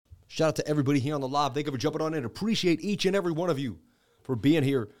Shout out to everybody here on the live. Thank you for jumping on in. Appreciate each and every one of you for being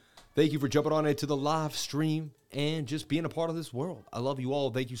here. Thank you for jumping on into the live stream and just being a part of this world. I love you all.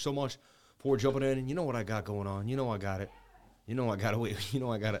 Thank you so much for jumping in. And you know what I got going on. You know I got it. You know I got it. You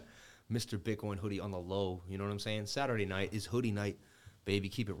know I got it. Mr. Bitcoin hoodie on the low. You know what I'm saying? Saturday night is hoodie night, baby.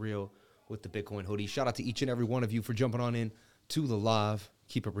 Keep it real with the Bitcoin hoodie. Shout out to each and every one of you for jumping on in to the live.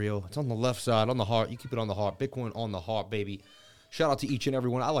 Keep it real. It's on the left side, on the heart. You keep it on the heart. Bitcoin on the heart, baby. Shout out to each and every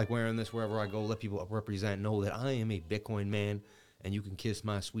one. I like wearing this wherever I go. Let people represent, know that I am a Bitcoin man, and you can kiss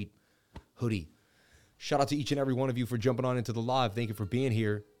my sweet hoodie. Shout out to each and every one of you for jumping on into the live. Thank you for being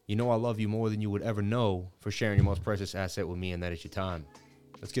here. You know I love you more than you would ever know for sharing your most precious asset with me, and that is your time.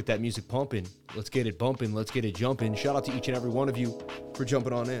 Let's get that music pumping. Let's get it bumping. Let's get it jumping. Shout out to each and every one of you for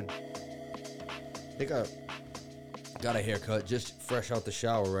jumping on in. I think I got a haircut just fresh out the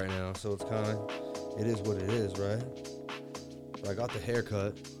shower right now, so it's kind of, it is what it is, right? But I got the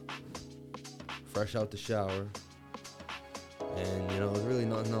haircut fresh out the shower, and, you know, there's really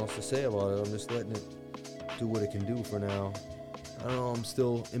nothing else to say about it. I'm just letting it do what it can do for now. I don't know, I'm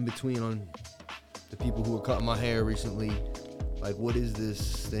still in between on the people who are cutting my hair recently. Like, what is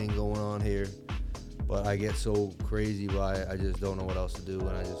this thing going on here? But I get so crazy by it, I just don't know what else to do,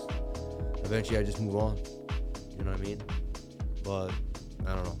 and eventually I just move on. You know what I mean? But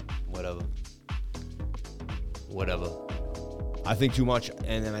I don't know. Whatever. I think too much,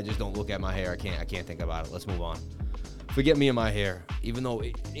 and then I just don't look at my hair. I can't think about it. Let's move on. Forget me and my hair. Even though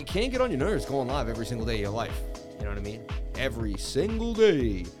it can get on your nerves going live every single day of your life. You know what I mean? Every single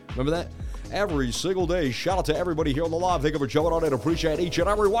day. Remember that? Every single day. Shout out to everybody here on the live. Thank you for jumping on in. Appreciate each and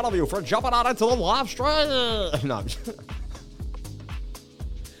every one of you for jumping on into the live stream. No,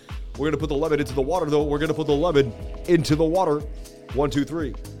 we're going to put the lemon into the water, though. We're going to put the lemon into the water. 1, 2,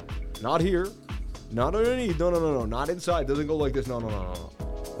 3. Not here. Not underneath. No. Not inside. Doesn't go like this. No.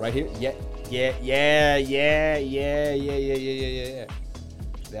 Right here. Yeah.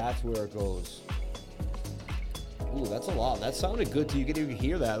 That's where it goes. Ooh, that's a lot. That sounded good, too. You could even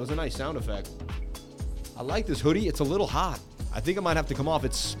hear that. It was a nice sound effect. I like this hoodie. It's a little hot. I think I might have to come off.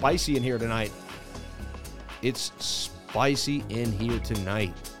 It's spicy in here tonight. It's spicy in here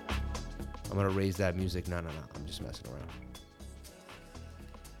tonight. I'm going to raise that music. No. I'm just messing around.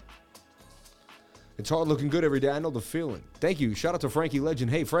 It's hard looking good every day. I know the feeling. Thank you. Shout out to Frankie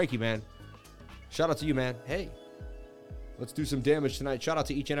Legend. Hey, Frankie, man. Shout out to you, man. Hey. Let's do some damage tonight. Shout out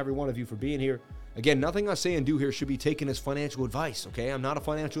to each and every one of you for being here. Again, nothing I say and do here should be taken as financial advice, okay? I'm not a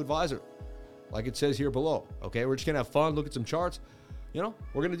financial advisor, like it says here below, okay? We're just going to have fun, look at some charts. You know,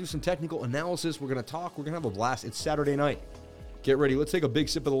 we're going to do some technical analysis. We're going to talk. We're going to have a blast. It's Saturday night. Get ready. Let's take a big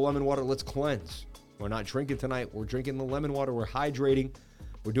sip of the lemon water. Let's cleanse. We're not drinking tonight. We're drinking the lemon water. We're hydrating.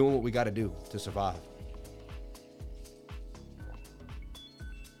 We're doing what we got to do to survive.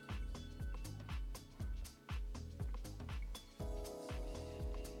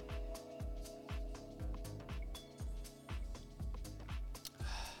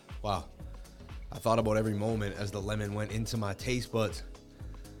 Wow. I thought about every moment as the lemon went into my taste buds.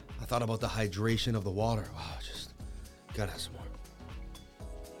 I thought about the hydration of the water. Wow, just gotta have some more.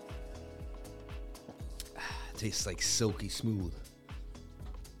 It tastes like silky smooth.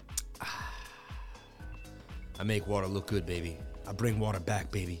 I make water look good, baby. I bring water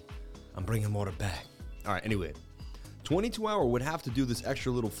back, baby. I'm bringing water back. All right, anyway. 22-hour would have to do this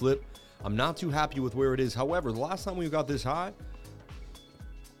extra little flip. I'm not too happy with where it is. However, the last time we got this high,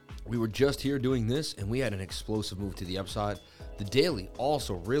 we were just here doing this, and we had an explosive move to the upside. The daily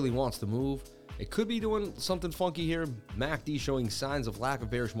also really wants to move. It could be doing something funky here. MACD showing signs of lack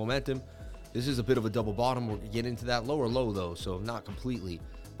of bearish momentum. This is a bit of a double bottom. We're getting into that lower low, though, so not completely.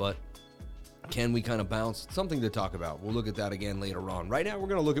 But can we kind of bounce? Something to talk about. We'll look at that again later on. Right now, we're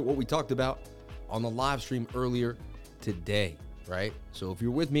going to look at what we talked about on the live stream earlier today, right? So if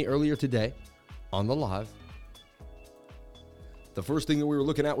you're with me earlier today on the live, the first thing that we were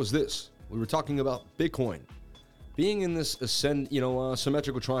looking at was this. We were talking about Bitcoin being in this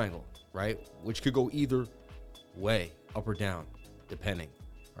symmetrical triangle, right? Which could go either way, up or down, depending.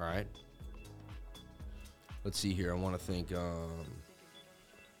 All right. Let's see here. I want to think.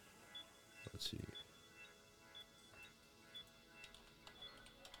 Let's see.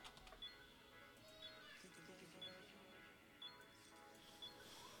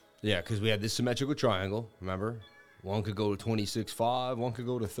 Yeah, because we had this symmetrical triangle. Remember? One could go to 26.5. One could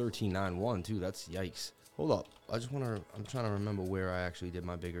go to 13.91 too. That's yikes. Hold up. I'm trying to remember where I actually did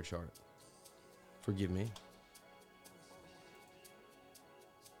my bigger chart. Forgive me.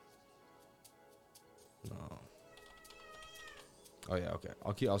 No. Oh yeah,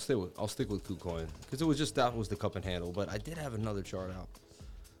 okay. I'll stick with KuCoin because it was just that was the cup and handle. But I did have another chart out.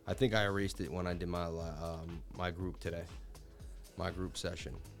 I think I erased it when I did my group today, my group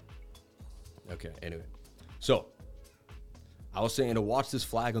session. Okay, anyway. So, I was saying to watch this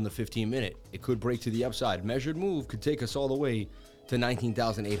flag on the 15-minute. It could break to the upside. Measured move could take us all the way to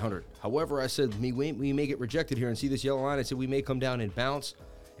 19,800. However, I said we may get rejected here and see this yellow line. I said we may come down and bounce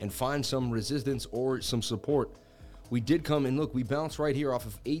and find some resistance or some support. We did come and look, we bounced right here off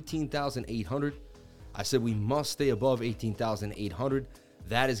of 18,800. I said we must stay above 18,800.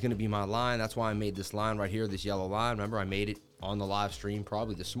 That is going to be my line. That's why I made this line right here, this yellow line. Remember, I made it on the live stream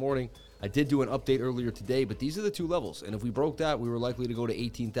probably this morning. I did do an update earlier today, but these are the two levels. And if we broke that, we were likely to go to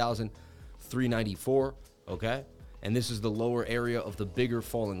 18,394, okay? And this is the lower area of the bigger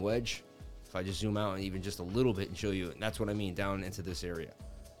falling wedge. If I just zoom out and even just a little bit and show you, and that's what I mean, down into this area.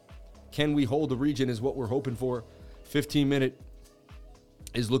 Can we hold the region is what we're hoping for. 15-minute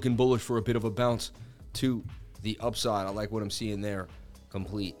is looking bullish for a bit of a bounce to the upside. I like what I'm seeing there.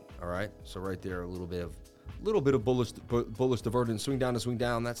 Complete. All right. So right there, a little bit of bullish divergence. Swing down to swing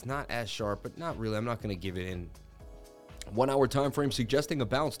down. That's not as sharp, but not really. I'm not going to give it in. 1 hour time frame suggesting a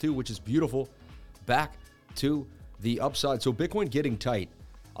bounce too, which is beautiful. Back to the upside. So Bitcoin getting tight.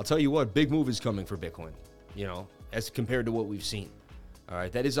 I'll tell you what, big move is coming for Bitcoin, you know, as compared to what we've seen. All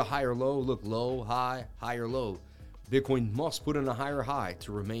right. That is a higher low. Look, low, high, higher low. Bitcoin must put in a higher high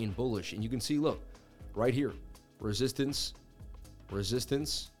to remain bullish. And you can see, look, right here, resistance,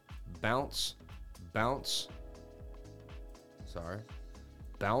 resistance, bounce, bounce,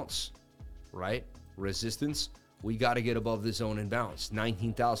 bounce, right? Resistance. We got to get above the zone and bounce.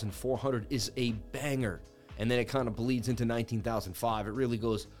 19,400 is a banger. And then it kind of bleeds into 19,005. It really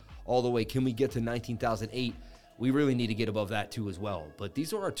goes all the way. Can we get to 19,008? We really need to get above that too as well. But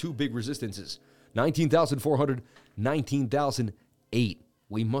these are our two big resistances. 19,400, 19,008.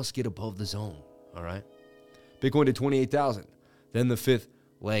 We must get above the zone, all right? Bitcoin to 28,000. Then the fifth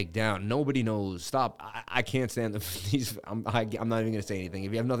leg down. Nobody knows. Stop. I can't stand these. I'm not even going to say anything.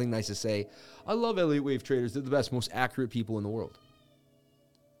 If you have nothing nice to say, I love Elliott Wave traders. They're the best, most accurate people in the world.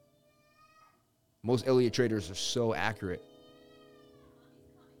 Most Elliott traders are so accurate.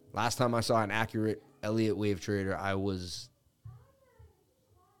 Last time I saw an accurate Elliott Wave trader, I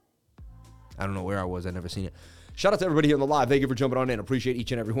don't know where I was. I've never seen it. Shout out to everybody here on the live. Thank you for jumping on in. Appreciate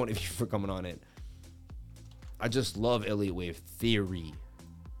each and every one of you for coming on in. I just love Elliott Wave theory.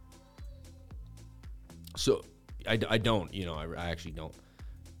 So I don't, you know, I actually don't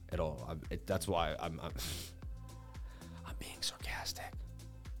at all. That's why I'm being sarcastic.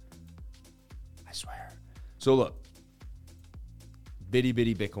 I swear. So look, bitty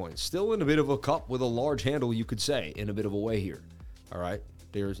Bitcoin, still in a bit of a cup with a large handle, you could say, in a bit of a way here. All right,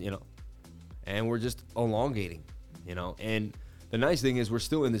 there's, you know, and we're just elongating, you know. And the nice thing is we're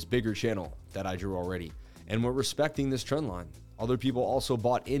still in this bigger channel that I drew already, and we're respecting this trend line. Other people also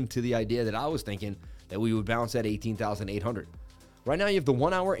bought into the idea that I was thinking that we would bounce at 18,800. Right now you have the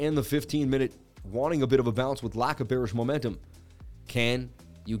 1 hour and the 15-minute wanting a bit of a bounce with lack of bearish momentum. Can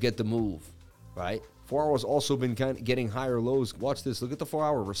you get the move, right? 4 hours also been kind of getting higher lows. Watch this. Look at the 4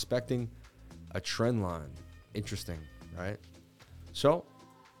 hour respecting a trend line. Interesting, right? So,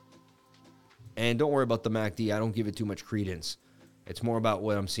 and don't worry about the MACD. I don't give it too much credence. It's more about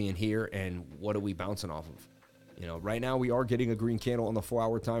what I'm seeing here and what are we bouncing off of. You know, right now we are getting a green candle on the 4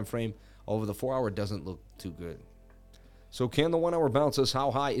 hour time frame. Over the 4 hour doesn't look too good. So can the 1 hour bounce us?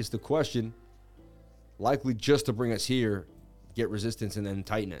 How high is the question? Likely just to bring us here, get resistance and then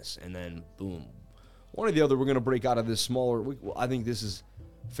tightness, and then boom. One or the other, we're going to break out of this smaller. I think this is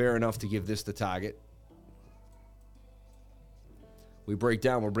fair enough to give this the target. We break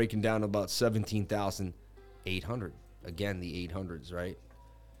down, we're breaking down about 17,800. Again, the 800s, right?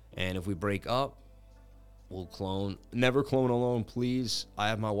 And if we break up, we'll clone. Never clone alone, please. I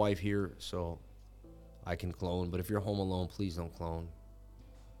have my wife here, so I can clone. But if you're home alone, please don't clone.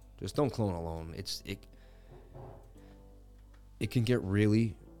 Just don't clone alone. It can get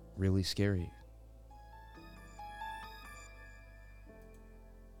really, really scary.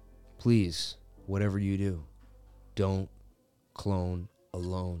 Please, whatever you do, don't clone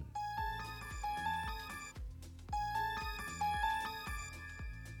alone.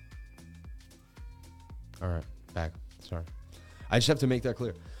 All right, back. Sorry. I just have to make that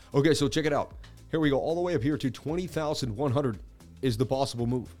clear. Okay, so check it out. Here we go. All the way up here to 20,100 is the possible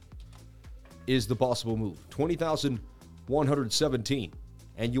move. 20,117.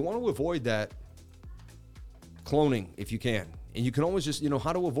 And you want to avoid that cloning if you can. And you can always just, you know,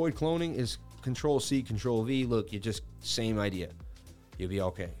 how to avoid cloning is Control-C, Control-V. Look, you just, same idea. You'll be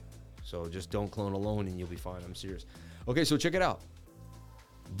okay. So just don't clone alone and you'll be fine. I'm serious. Okay, so check it out.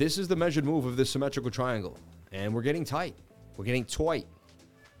 This is the measured move of this symmetrical triangle. And we're getting tight. We're getting tight.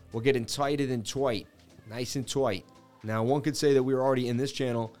 We're getting tighter than tight. Nice and tight. Now, one could say that we were already in this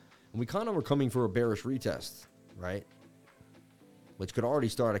channel, and we kind of were coming for a bearish retest, right? Which could already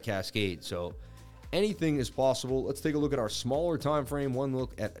start a cascade. So anything is possible. Let's take a look at our smaller time frame. One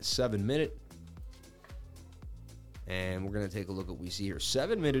look at 7 minute. And we're going to take a look at what we see here.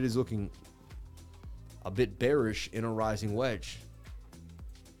 7 minute is looking a bit bearish in a rising wedge.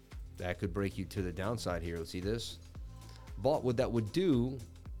 That could break you to the downside here. Let's see this. But what that would do,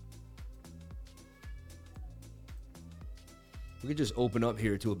 we could just open up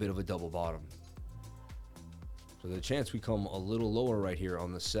here to a bit of a double bottom. So the chance we come a little lower right here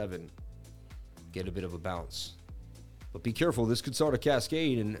on the 7, get a bit of a bounce. But be careful, this could start a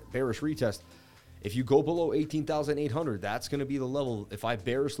cascade and bearish retest. If you go below 18,800, that's going to be the level. If I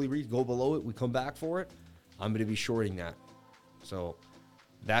bearishly go below it, we come back for it, I'm going to be shorting that. So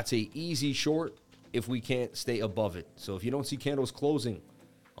that's a easy short if we can't stay above it. So if you don't see candles closing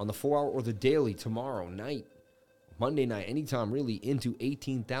on the 4-hour or the daily tomorrow night, Monday night, anytime really into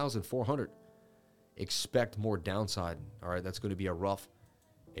 18,400, expect more downside. All right, that's going to be a rough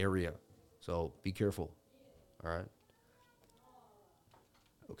area. So be careful. All right.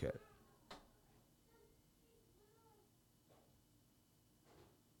 Okay.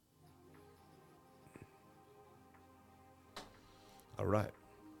 All right.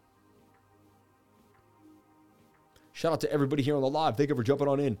 Shout out to everybody here on the live. Thank you for jumping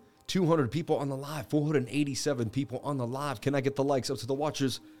on in. 200 people on the live, 487 people on the live. Can I get the likes up to the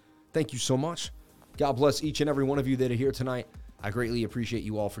watchers? Thank you so much. God bless each and every one of you that are here tonight. I greatly appreciate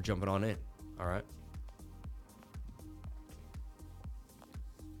you all for jumping on in. All right.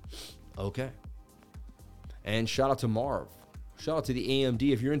 Okay. And shout out to Marv. Shout out to the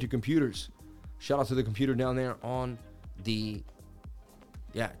AMD if you're into computers. Shout out to the computer down there on the...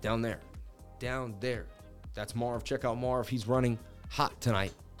 Yeah, down there. Down there. That's Marv. Check out Marv. He's running hot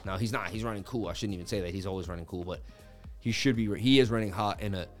tonight. No, he's not. He's running cool. I shouldn't even say that. He's always running cool, but he should be. He is running hot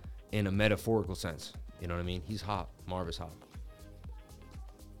in a metaphorical sense. You know what I mean? He's hot. Marv is hot.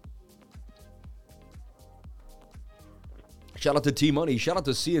 Shout out to T-Money. Shout out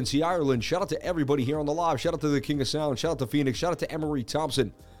to CNC Ireland. Shout out to everybody here on the live. Shout out to the King of Sound. Shout out to Phoenix. Shout out to Emery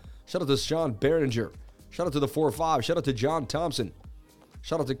Thompson. Shout out to Sean Behringer. Shout out to the 4-5. Shout out to John Thompson.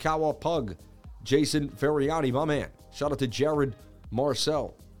 Shout out to Kawa Pug. Jason Ferriani, my man. Shout out to Jared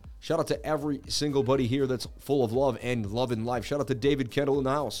Marcel. Shout out to every single buddy here that's full of love and love in life. Shout out to David Kendall in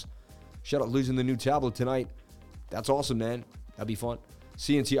the house. Shout out losing the new tablet tonight. That's awesome, man. That'd be fun.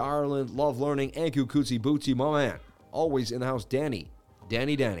 CNC Ireland, Love Learning, Anku Kutsi Bootsy, my man. Always in the house, Danny.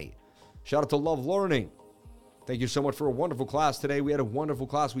 Danny. Shout out to Love Learning. Thank you so much for a wonderful class today. We had a wonderful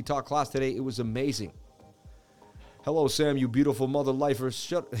class. We taught class today. It was amazing. Hello, Sam, you beautiful mother lifers.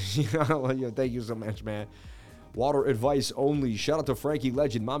 Thank you so much, man. Water advice only. Shout out to Frankie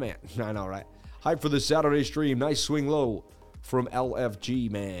Legend, my man. I know, right? Hype for the Saturday stream. Nice swing low from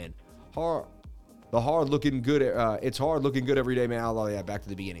LFG, man. Hard looking good. It's hard looking good every day, man. Oh, yeah, back to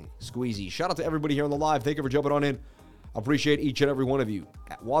the beginning. Squeezy. Shout out to everybody here on the live. Thank you for jumping on in. I appreciate each and every one of you.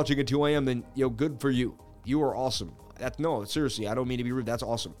 Watching at 2 a.m., then, good for you. You are awesome. No, seriously, I don't mean to be rude. That's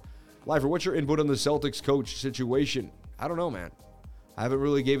awesome. Lifer, what's your input on the Celtics coach situation? I don't know, man. I haven't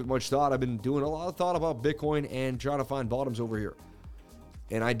really gave it much thought. I've been doing a lot of thought about Bitcoin and trying to find bottoms over here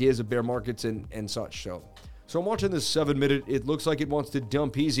and ideas of bear markets and such. So I'm watching this 7 minute. It looks like it wants to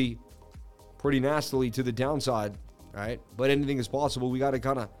dump easy pretty nastily to the downside, right? But anything is possible. We got to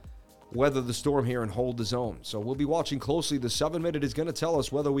kind of weather the storm here and hold the zone. So we'll be watching closely. The 7 minute is going to tell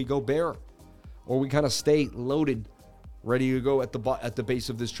us whether we go bear or we kind of stay loaded, ready to go at the base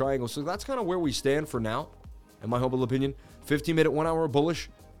of this triangle. So that's kind of where we stand for now, in my humble opinion. 15 minute, 1 hour bullish.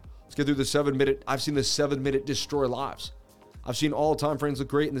 Let's get through the 7 minute. I've seen the 7 minute destroy lives. I've seen all time frames look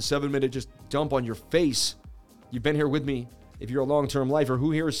great, and the 7 minute just dump on your face. You've been here with me. If you're a long-term lifer,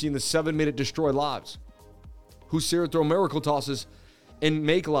 who here has seen the 7 minute destroy lives? Who's here throw miracle tosses and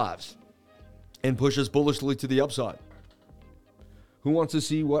make lives and push us bullishly to the upside? Who wants to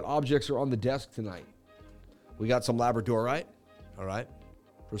see what objects are on the desk tonight? We got some Labradorite, all right,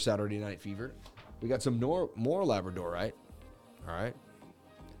 for Saturday Night Fever. We got some more Labradorite, all right.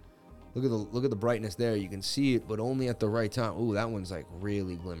 Look at the brightness there. You can see it, but only at the right time. Ooh, that one's like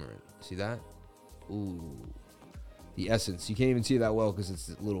really glimmering. See that? Ooh, the essence. You can't even see that well because it's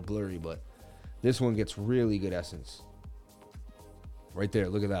a little blurry, but this one gets really good essence. Right there.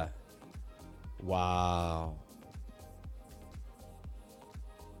 Look at that. Wow.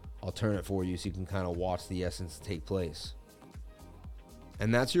 I'll turn it for you so you can kind of watch the essence take place.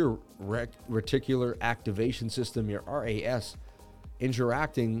 And that's your reticular activation system, your RAS,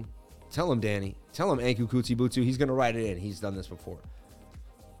 interacting. Tell him, Danny. Tell him, Anku Kutsi Butsu. He's going to write it in. He's done this before.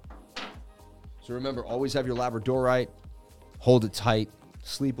 So remember, always have your labradorite. Hold it tight.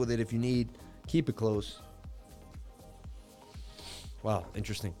 Sleep with it if you need. Keep it close. Wow,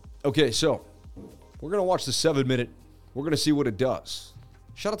 interesting. Okay, so we're going to watch the 7-minute. We're going to see what it does.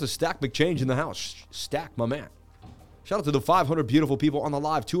 Shout out to Stack McChange in the house. Stack, my man. Shout out to the 500 beautiful people on the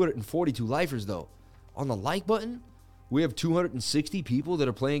live. 242 lifers, though. On the like button, we have 260 people that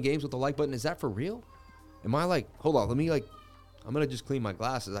are playing games with the like button. Is that for real? Am I like, hold on, let me like, I'm going to just clean my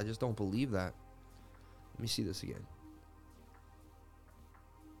glasses. I just don't believe that. Let me see this again.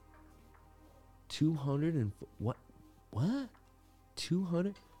 200 and, what?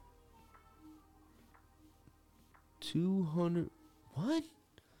 200? 200, what?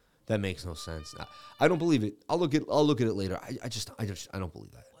 That makes no sense. I don't believe it. I'll look at it later. I don't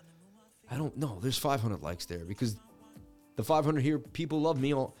believe that. I don't know. There's 500 likes there because the 500 here, people love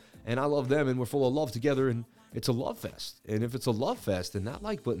me all, and I love them, and we're full of love together, and it's a love fest. And if it's a love fest, then that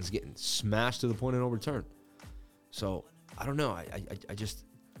like button's getting smashed to the point of no return. So I don't know. I just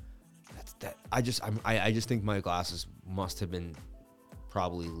think my glasses must have been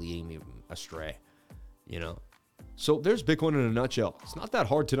probably leading me astray, you know. So there's Bitcoin in a nutshell. It's not that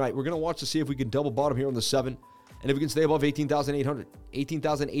hard tonight. We're going to watch to see if we can double bottom here on the 7. And if we can stay above 18,800.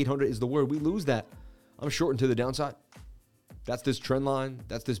 18,800 is the word. We lose that, I'm shorting to the downside. That's this trend line.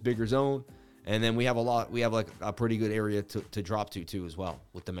 That's this bigger zone. And then we have like a pretty good area to drop to too as well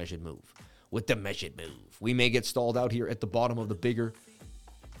with the measured move. We may get stalled out here at the bottom of the bigger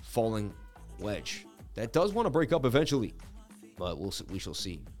falling wedge. That does want to break up eventually, but we shall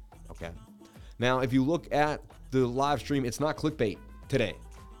see. Okay. Now, if you look at the live stream, it's not clickbait today.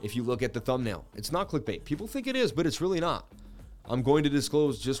 If you look at the thumbnail, it's not clickbait. People think it is, but it's really not. I'm going to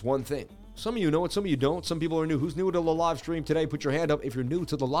disclose just one thing. Some of you know it, some of you don't. Some people are new. Who's new to the live stream today? Put your hand up if you're new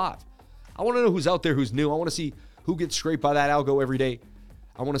to the live. I want to know who's out there who's new. I want to see who gets scraped by that algo every day.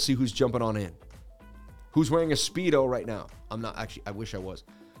 I want to see who's jumping on in. Who's wearing a Speedo right now? I'm not actually, I wish I was.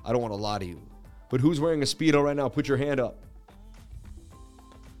 I don't want to lie to you. But who's wearing a Speedo right now? Put your hand up.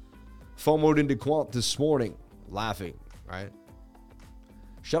 FOMO'd into Quant this morning, laughing, right?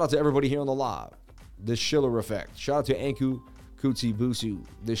 Shout out to everybody here on the live. The Schiller Effect. Shout out to Anku Kutsi Busu.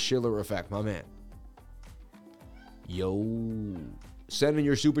 The Schiller Effect, my man. Yo. Send in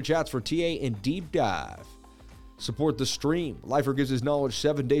your super chats for TA and Deep Dive. Support the stream. Lifer gives his knowledge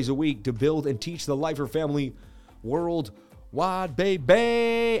 7 days a week to build and teach the Lifer family worldwide,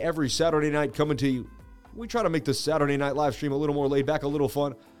 baby. Every Saturday night coming to you. We try to make the Saturday night live stream a little more laid back, a little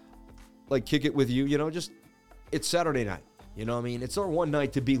fun. Like kick it with you, you know, just it's Saturday night. You know what I mean? It's our one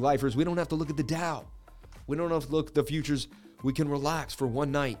night to be lifers. We don't have to look at the Dow. We don't have to look at the futures. We can relax for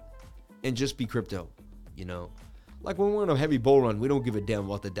one night and just be crypto, you know? Like when we're in a heavy bull run, we don't give a damn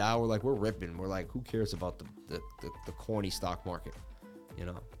about the Dow. We're ripping. We're like, who cares about the corny stock market, you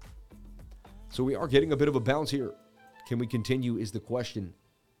know? So we are getting a bit of a bounce here. Can we continue is the question.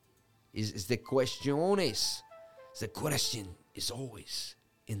 The question is always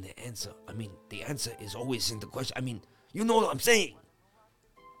in the answer. I mean, the answer is always in the question. I mean, you know what I'm saying.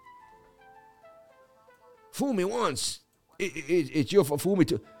 Fool me once. It's your fool me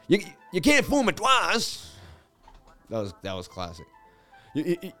too. You can't fool me twice. That was classic.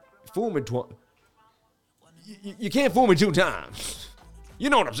 Fool me twice. You can't fool me 2 times. You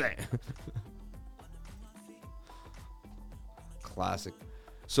know what I'm saying. Classic.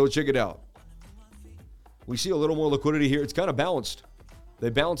 So check it out. We see a little more liquidity here. It's kind of balanced. They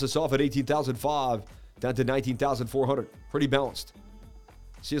balance us off at 18,005 down to 19,400. Pretty balanced.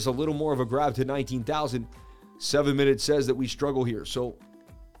 See us a little more of a grab to 19,000. 7 minutes says that we struggle here. So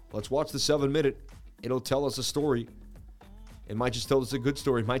let's watch the 7 minute. It'll tell us a story. It might just tell us a good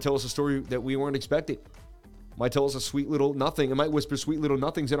story. It might tell us a story that we weren't expecting. It might tell us a sweet little nothing. It might whisper sweet little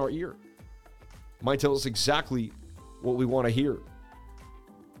nothings in our ear. It might tell us exactly what we want to hear.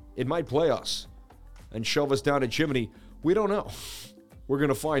 It might play us and shove us down a chimney. We don't know. We're going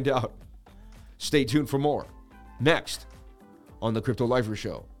to find out. Stay tuned for more. Next on the Crypto Lifer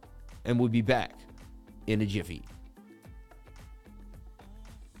Show. And we'll be back in a jiffy.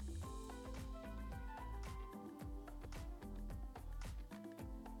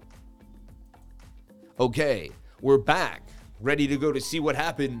 Okay, we're back. Ready to go to see what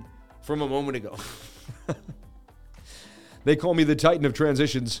happened from a moment ago. They call me the Titan of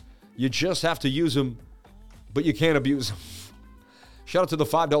transitions. You just have to use them, but you can't abuse them. Shout out to the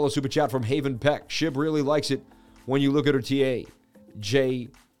 $5 super chat from Haven Peck. Shib really likes it when you look at her TA.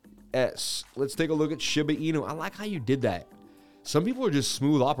 JS. Let's take a look at Shiba Inu. I like how you did that. Some people are just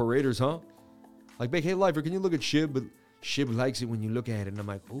smooth operators, huh? Like, hey, Lifer, can you look at Shib? But Shib likes it when you look at it. And I'm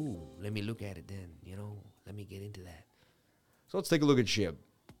like, ooh, let me look at it then. You know, let me get into that. So let's take a look at Shib.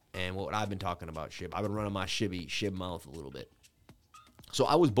 and what I've been talking about SHIB. I've been running my SHIB mouth a little bit. So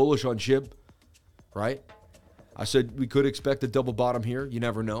I was bullish on SHIB, right? I said we could expect a double bottom here. You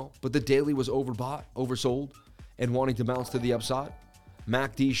never know. But the daily was overbought, oversold, and wanting to bounce to the upside.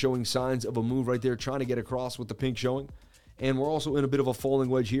 MACD showing signs of a move right there, trying to get across with the pink showing. And we're also in a bit of a falling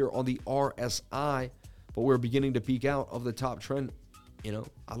wedge here on the RSI, but we're beginning to peak out of the top trend. You know,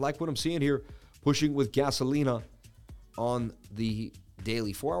 I like what I'm seeing here, pushing with Gasolina on the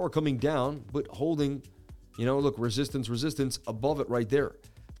daily. 4-hour coming down, but holding, you know, look, resistance above it right there.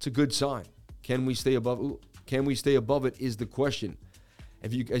 It's a good sign. Can we stay above? Can we stay above it is the question.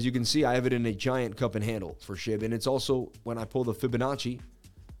 As you can see, I have it in a giant cup and handle for SHIB. And it's also, when I pull the Fibonacci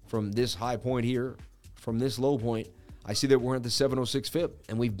from this high point here, from this low point, I see that we're at the 706 Fib.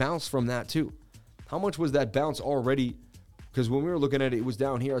 And we've bounced from that too. How much was that bounce already? Because when we were looking at it, it was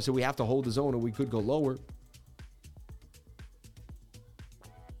down here. I said we have to hold the zone or we could go lower.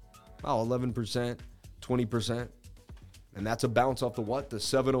 Wow, 11%, 20%. And that's a bounce off the what? The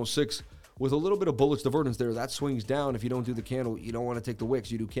 706 with a little bit of bullish divergence there. That swings down. If you don't do the candle, you don't want to take the wicks.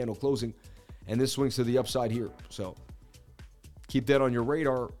 You do candle closing. And this swings to the upside here. So keep that on your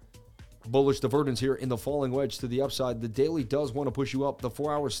radar. Bullish divergence here in the falling wedge to the upside. The daily does want to push you up. The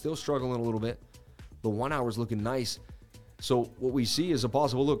 4 hours still struggling a little bit. The 1 hour is looking nice. So what we see is a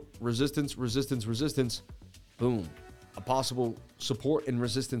possible, look, resistance, resistance, resistance. Boom. A possible support and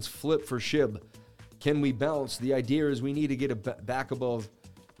resistance flip for SHIB. Can we bounce? The idea is we need to get it back above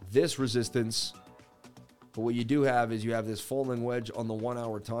this resistance. But what you do have is you have this falling wedge on the 1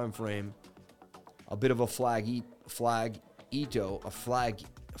 hour time frame. A bit of a flagito.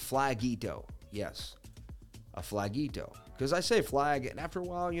 Yes. A flagito. Because I say flag, and after a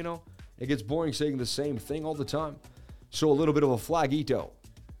while, you know, it gets boring saying the same thing all the time. So a little bit of a flagito.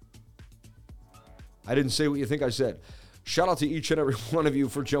 I didn't say what you think I said. Shout out to each and every one of you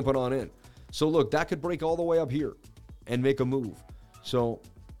for jumping on in. So look, that could break all the way up here and make a move. So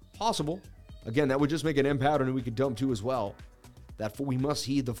possible. Again, that would just make an M pattern and we could dump to as well. That we must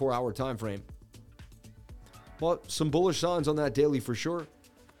heed the 4 hour time frame. But some bullish signs on that daily for sure.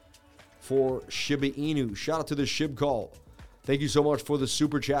 For Shiba Inu. Shout out to the SHIB call. Thank you so much for the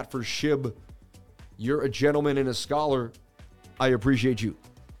super chat for SHIB. You're a gentleman and a scholar. I appreciate you.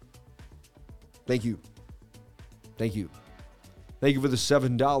 Thank you. Thank you. Thank you for the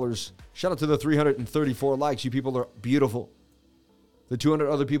 $7. Shout out to the 334 likes. You people are beautiful. The 200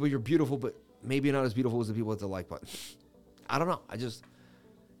 other people, you're beautiful, but maybe not as beautiful as the people with the like button. I don't know. I just,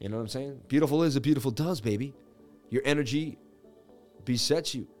 you know what I'm saying? Beautiful is, a beautiful does, baby. Your energy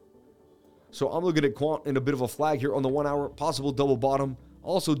besets you. So I'm looking at Quant in a bit of a flag here on the 1 hour. Possible double bottom.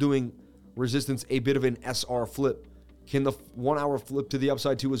 Also doing resistance, a bit of an SR flip. Can the 1 hour flip to the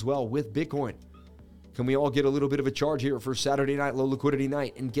upside too as well with Bitcoin? Can we all get a little bit of a charge here for Saturday night, low liquidity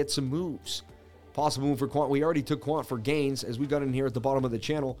night, and get some moves? Possible move for Quant. We already took Quant for gains as we got in here at the bottom of the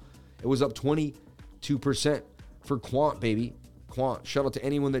channel. It was up 22% for Quant, baby. Quant. Shout out to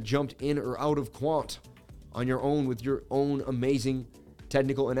anyone that jumped in or out of Quant on your own with your own amazing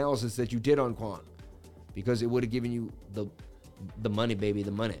technical analysis that you did on Quant, because it would have given you the money, baby,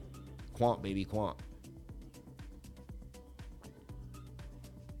 the money. Quant, baby, Quant.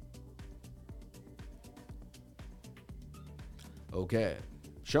 Okay.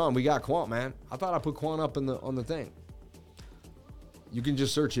 Sean, we got Quant, man. I thought I put Quant up on the thing. You can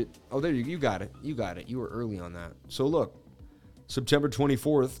just search it. Oh, there you got it. You got it. You were early on that. So look, September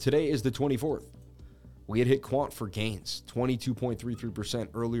 24th. Today is the 24th. We had hit Quant for gains, 22.33%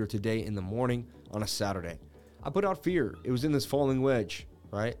 earlier today in the morning on a Saturday. I put out fear. It was in this falling wedge,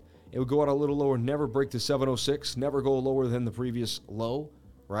 right? It would go out a little lower, never break to 706, never go lower than the previous low,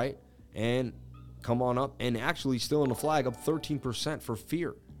 right? And come on up, and actually still in the flag, up 13% for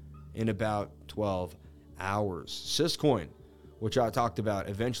fear in about 12 hours. Syscoin, which I talked about,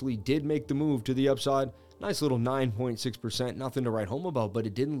 eventually did make the move to the upside. Nice little 9.6%, nothing to write home about, but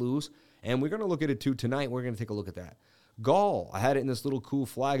it didn't lose. And we're going to look at it too tonight. We're going to take a look at that. Gall, I had it in this little cool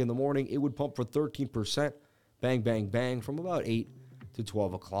flag in the morning. It would pump for 13%. Bang, bang, bang from about 8 to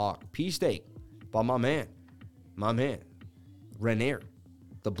 12 o'clock. P-Stake by my man, Renier,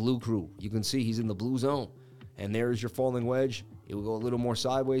 the blue crew. You can see he's in the blue zone. And there's your falling wedge. It will go a little more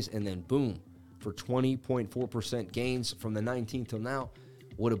sideways, and then boom, for 20.4% gains from the 19th till now.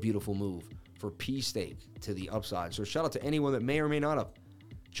 What a beautiful move for P-Stake to the upside. So shout out to anyone that may or may not have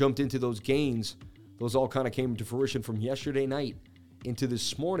jumped into those gains. Those all kind of came to fruition from yesterday night into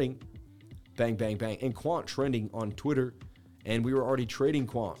this morning. Bang, bang, bang. And Quant trending on Twitter. And we were already trading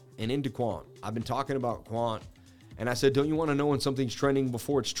Quant and into Quant. I've been talking about Quant. And I said, don't you want to know when something's trending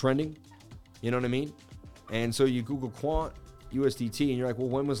before it's trending? You know what I mean? And so you Google Quant. USDT, and you're like, well,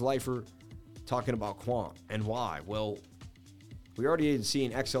 when was Lifer talking about quant and why? Well, we already had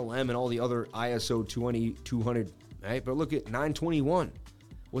seen XLM and all the other ISO 200, right? But look at 921.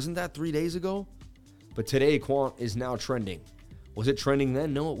 Wasn't that 3 days ago? But today, quant is now trending. Was it trending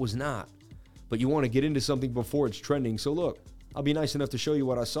then? No, it was not. But you want to get into something before it's trending. So look, I'll be nice enough to show you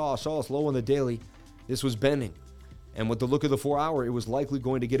what I saw. I saw us low on the daily. This was bending. And with the look of the 4 hour, it was likely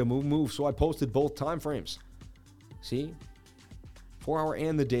going to get a move. So I posted both time frames. See? 4 hour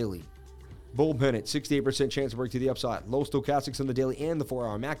and the daily. Bull pennant, 68% chance to break to the upside. Low stochastics on the daily and the 4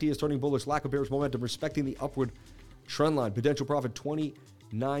 hour. MACD is turning bullish. Lack of bearish momentum, respecting the upward trend line. Potential profit,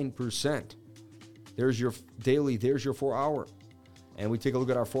 29%. There's your daily. There's your 4 hour. And we take a look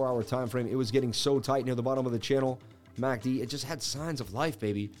at our 4 hour time frame. It was getting so tight near the bottom of the channel. MACD, it just had signs of life,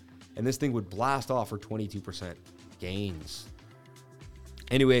 baby. And this thing would blast off for 22% gains.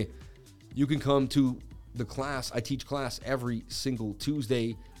 Anyway, you can come to the class. I teach class every single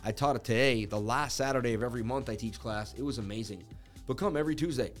Tuesday. I taught it today, the last Saturday of every month I teach class. It was amazing. But come every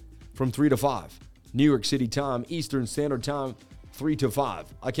Tuesday from 3 to 5. New York City time, Eastern Standard Time, 3 to 5.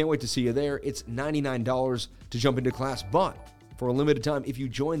 I can't wait to see you there. It's $99 to jump into class, but for a limited time, if you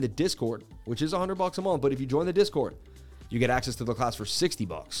join the Discord, which is $100 a month, but if you join the Discord, you get access to the class for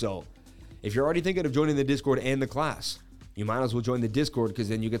 $60. So if you're already thinking of joining the Discord and the class, you might as well join the Discord, because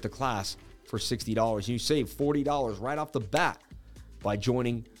then you get the class for $60. You save $40 right off the bat by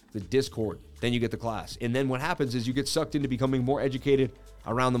joining the Discord. Then you get the class. And then what happens is you get sucked into becoming more educated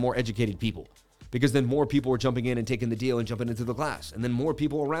around the more educated people, because then more people are jumping in and taking the deal and jumping into the class. And then more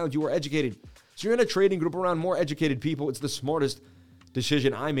people around you are educated. So you're in a trading group around more educated people. It's the smartest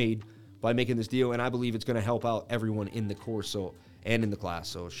decision I made by making this deal, and I believe it's going to help out everyone in the course and in the class.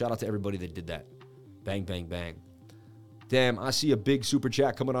 So shout out to everybody that did that. Bang, bang, bang. Damn, I see a big super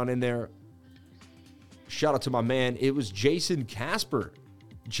chat coming on in there. Shout out to my man. It was Jason Casper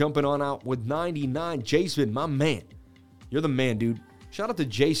jumping on out with 99. Jason, my man. You're the man, dude. Shout out to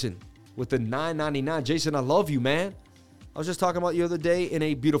Jason with the $9.99. Jason, I love you, man. I was just talking about you the other day in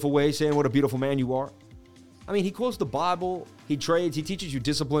a beautiful way, saying what a beautiful man you are. I mean, he quotes the Bible, he trades, he teaches you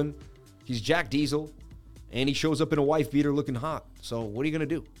discipline. He's Jack Diesel, and he shows up in a wife beater looking hot. So what are you going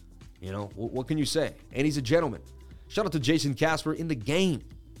to do? You know, what can you say? And he's a gentleman. Shout out to Jason Casper in the game.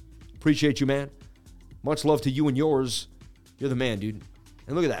 Appreciate you, man. Much love to you and yours. You're the man, dude.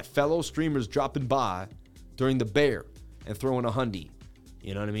 And look at that. Fellow streamers dropping by during the bear and throwing a hundy.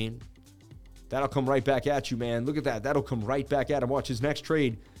 You know what I mean? That'll come right back at you, man. Look at that. That'll come right back at him. Watch his next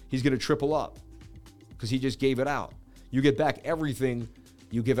trade. He's going to triple up because he just gave it out. You get back everything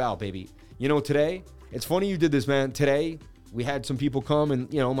you give out, baby. You know, today, it's funny you did this, man. Today, we had some people come,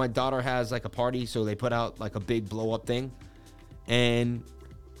 and, you know, my daughter has like a party, so they put out like a big blow up thing. And,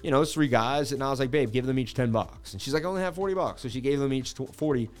 you know, it's 3 guys, and I was like, babe, give them each $10. And she's like, I only have $40. So she gave them each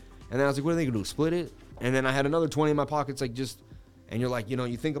 40. And then I was like, what are they going to do? Split it? And then I had another 20 in my pockets, like just, and you're like, you know,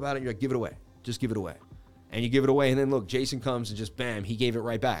 you think about it, you're like, give it away. Just give it away. And you give it away, and then look, Jason comes and just bam, he gave it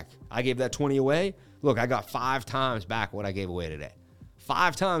right back. I gave that 20 away. Look, I got 5 times back what I gave away today.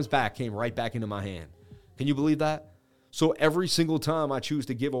 5 times back came right back into my hand. Can you believe that? So every single time I choose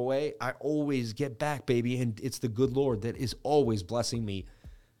to give away, I always get back, baby. And it's the good Lord that is always blessing me.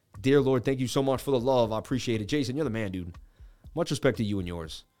 Dear Lord, thank you so much for the love. I appreciate it. Jason, you're the man, dude. Much respect to you and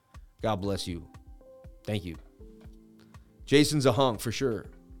yours. God bless you. Thank you. Jason's a hunk for sure.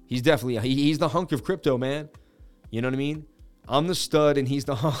 He's definitely, he's the hunk of crypto, man. You know what I mean? I'm the stud and he's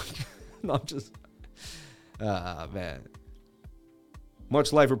the hunk. No, I'm just, man.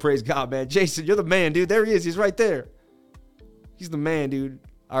 Much life or praise God, man. Jason, you're the man, dude. There he is. He's right there. He's the man, dude.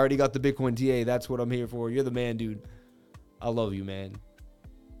 I already got the Bitcoin TA. That's what I'm here for. You're the man, dude. I love you, man.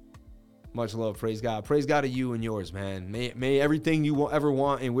 Much love. Praise God. Praise God to you and yours, man. May everything you will ever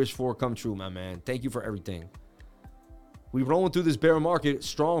want and wish for come true, my man. Thank you for everything. We rolling through this bear market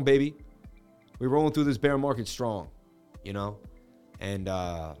strong, baby. We rolling through this bear market strong, you know? And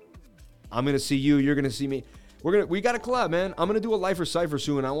I'm going to see you. You're going to see me. We got to collab, man. I'm going to do a Lifer Cypher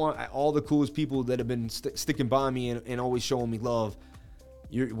soon. I want all the coolest people that have been sticking by me and always showing me love.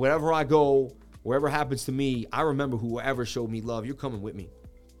 Wherever I go, wherever happens to me, I remember whoever showed me love. You're coming with me.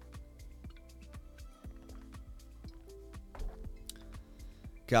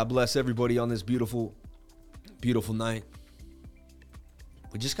 God bless everybody on this beautiful, beautiful night.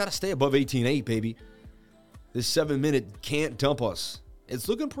 We just got to stay above 18.8, baby. This 7-minute can't dump us. It's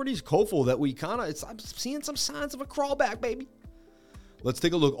looking pretty hopeful that we I'm seeing some signs of a crawlback, baby. Let's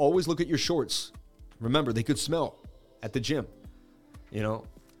take a look. Always look at your shorts. Remember, they could smell at the gym, you know.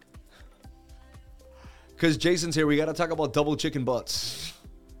 Because Jason's here, we got to talk about double chicken butts.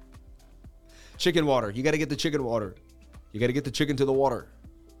 Chicken water. You got to get the chicken water. You got to get the chicken to the water.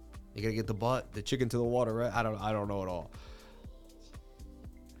 You got to get the chicken to the water, right? I don't know at all.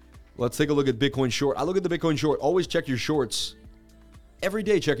 Let's take a look at Bitcoin short. I look at the Bitcoin short. Always check your shorts. Every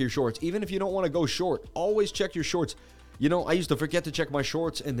day check your shorts. Even if you don't want to go short, always check your shorts. You know, I used to forget to check my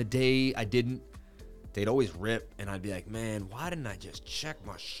shorts, and the day I didn't, they'd always rip, and I'd be like, man, why didn't I just check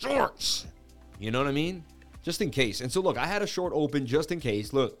my shorts? You know what I mean? Just in case. And so, look, I had a short open just in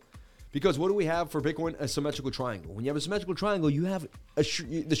case. Look, because what do we have for Bitcoin? A symmetrical triangle. When you have a symmetrical triangle, you have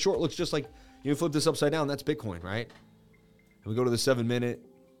the short looks just like, you flip this upside down, that's Bitcoin, right? And we go to the 7-minute,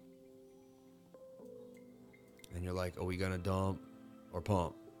 and you're like, are we going to dump or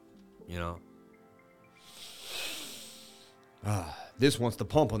pump? You know? This wants to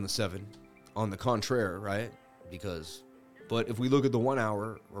pump on the 7, on the contrary, right? But if we look at the 1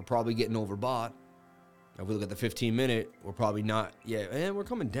 hour, we're probably getting overbought. If we look at the 15-minute, we're probably not. Yeah, and we're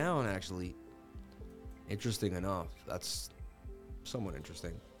coming down, actually. Interesting enough. That's somewhat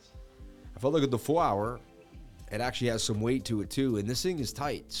interesting. If I look at the 4 hour, it actually has some weight to it, too. And this thing is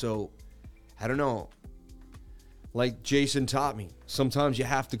tight. So, I don't know. Like Jason taught me, sometimes you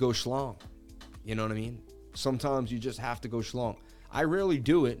have to go schlong. You know what I mean? Sometimes you just have to go schlong. I rarely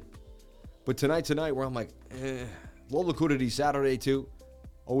do it. But tonight where I'm like, low liquidity Saturday, too.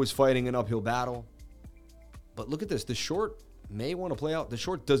 Always fighting an uphill battle. But look at this. The short may want to play out. The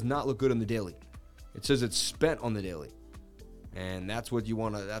short does not look good on the daily. It says it's spent on the daily. And that's what you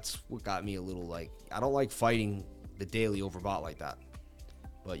want to, that's what got me a little like, I don't like fighting the daily overbought like that.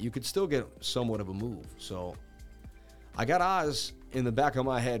 But you could still get somewhat of a move. So I got eyes in the back of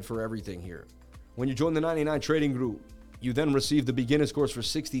my head for everything here. When you join the 99 trading group, you then receive the beginner's course for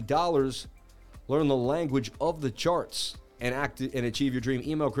 $60. Learn the language of the charts and achieve your dream.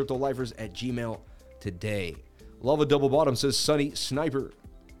 Email cryptolifers@gmail.com today. Love a double bottom, says Sunny Sniper.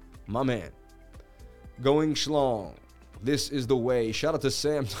 My man. Going schlong. This is the way. Shout out to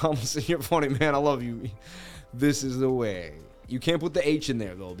Sam Thompson. You're funny, man. I love you. This is the way. You can't put the H in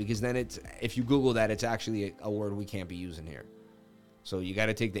there, though, because then it's, if you Google that, it's actually a word we can't be using here. So you got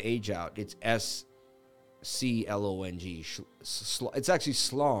to take the H out. It's S-C-L-O-N-G. It's actually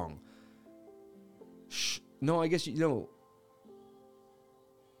slong. No, I guess, you know.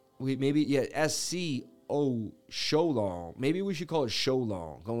 Maybe, yeah, S-C-O, show long. Maybe we should call it show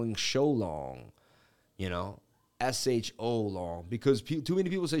long. Going show long, you know, S-H-O long. Because too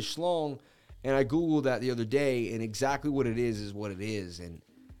many people say schlong, and I Googled that the other day, and exactly what it is what it is. And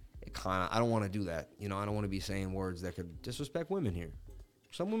it kind of, I don't want to do that. You know, I don't want to be saying words that could disrespect women here.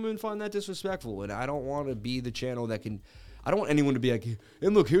 Some women find that disrespectful, and I don't want to be the channel that can, I don't want anyone to be like,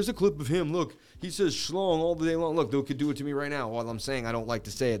 and look, here's a clip of him. Look, he says schlong all the day long. Look, they could do it to me right now while I'm saying I don't like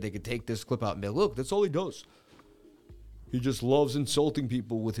to say it. They could take this clip out and be like, look, that's all he does. He just loves insulting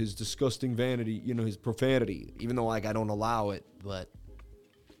people with his disgusting vanity, you know, his profanity, even though, like, I don't allow it. But,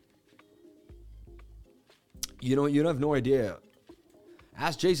 you know, you have no idea.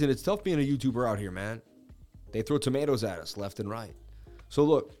 Ask Jason. It's tough being a YouTuber out here, man. They throw tomatoes at us left and right. So,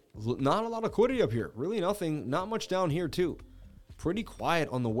 look. Not a lot of liquidity up here. Really nothing. Not much down here, too. Pretty quiet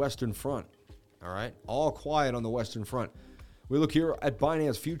on the Western front. All right? All quiet on the Western front. We look here at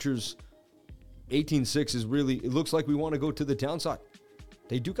Binance Futures. 18.6 is really, it looks like we want to go to the downside.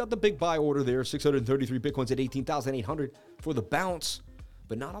 They do got the big buy order there. 633 Bitcoins at 18,800 for the bounce.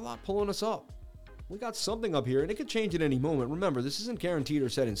 But not a lot pulling us up. We got something up here, and it could change at any moment. Remember, this isn't guaranteed or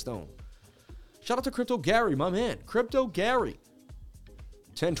set in stone. Shout out to Crypto Gary, my man. Crypto Gary.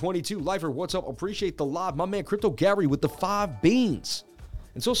 1022, Lifer, what's up? Appreciate the live. My man, Crypto Gary with the 5 beans.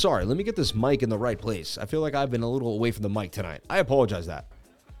 And so sorry, let me get this mic in the right place. I feel like I've been a little away from the mic tonight. I apologize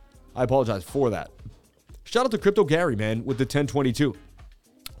for that. Shout out to Crypto Gary, man, with the 1022.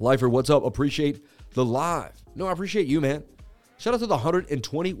 Lifer, what's up? Appreciate the live. No, I appreciate you, man. Shout out to the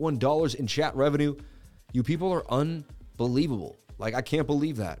 $121 in chat revenue. You people are unbelievable. Like, I can't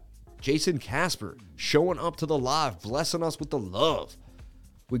believe that. Jason Casper showing up to the live, blessing us with the love.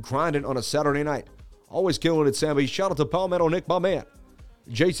 We grinding on a Saturday night. Always killing it, Sammy. Shout out to Palmetto Nick, my man.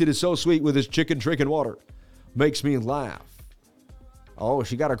 Jason is so sweet with his chicken drinking water. Makes me laugh. Oh,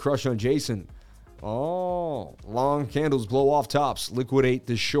 she got a crush on Jason. Oh, long candles blow off tops. Liquidate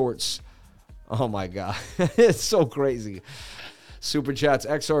the shorts. Oh, my God. It's so crazy. Super chats,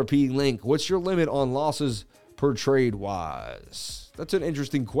 XRP link. What's your limit on losses per trade wise? That's an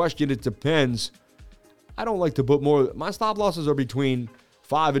interesting question. It depends. I don't like to put more. My stop losses are between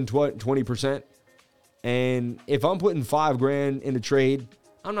 5 and 20%. And if I'm putting $5,000 in a trade,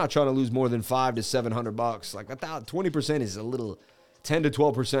 I'm not trying to lose more than $500 to $700. Like, 20% is a little, 10 to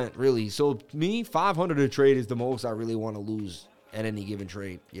 12%, really. So me, $500 a trade is the most I really want to lose at any given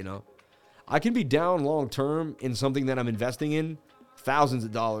trade, you know? I can be down long term in something that I'm investing in, thousands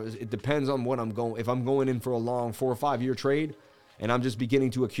of dollars. It depends on what I'm going. If I'm going in for a long 4 or 5 year trade and I'm just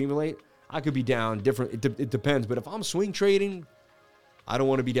beginning to accumulate, I could be down different. It depends. But if I'm swing trading, I don't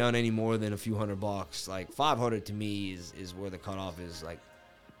want to be down any more than a few $100. Like 500 to me is where the cutoff is. Like,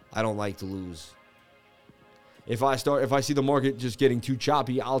 I don't like to lose. If I see the market just getting too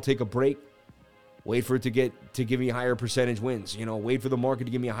choppy, I'll take a break. Wait for it to give me higher percentage wins. Wait for the market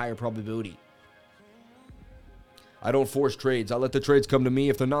to give me a higher probability. I don't force trades. I let the trades come to me.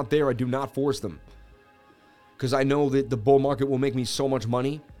 If they're not there, I do not force them. Because I know that the bull market will make me so much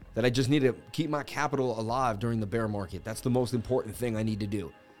money that I just need to keep my capital alive during the bear market. That's the most important thing I need to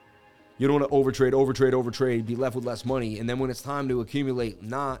do. You don't want to overtrade, be left with less money, and then when it's time to accumulate,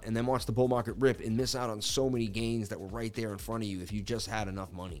 not, and then watch the bull market rip and miss out on so many gains that were right there in front of you if you just had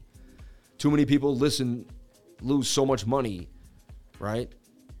enough money. Too many people lose so much money, right?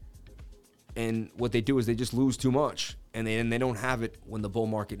 And what they do is they just lose too much, and they don't have it when the bull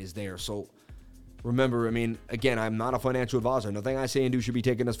market is there. So remember, again, I'm not a financial advisor. Nothing I say and do should be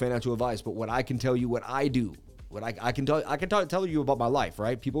taken as financial advice, but what I can tell you, what I do, what I can tell you about my life,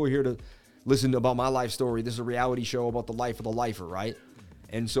 right? People are here to listen about my life story. This is a reality show about the life of the lifer, right?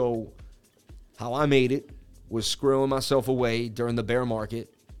 And so how I made it was squirreling myself away during the bear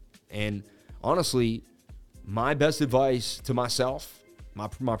market. And honestly, my best advice to myself,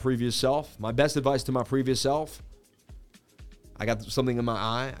 my previous self, my best advice to my previous self, I got something in my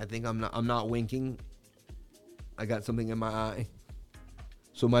eye. I think I'm not winking. I got something in my eye.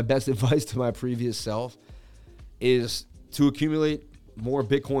 So my best advice to my previous self is to accumulate more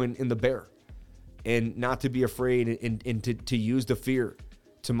Bitcoin in the bear and not to be afraid and to use the fear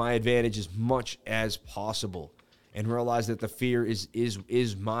to my advantage as much as possible and realize that the fear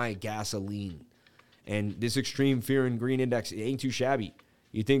is my gasoline. And this extreme fear and green index, it ain't too shabby.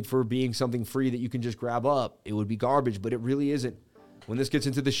 You think for being something free that you can just grab up, it would be garbage, but it really isn't. When this gets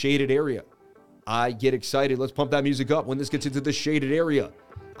into the shaded area, I get excited. Let's pump that music up. When this gets into the shaded area,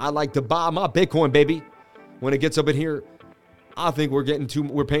 I like to buy my Bitcoin, baby. When it gets up in here, I think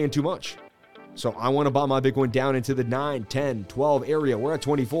we're paying too much. So I want to buy my Bitcoin down into the 9, 10, 12 area. We're at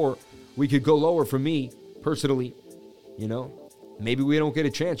 24. We could go lower for me, personally. Maybe we don't get a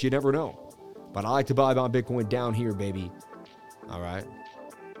chance. You never know. But I like to buy my Bitcoin down here, baby. All right.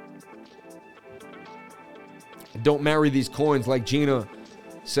 Don't marry these coins like Gina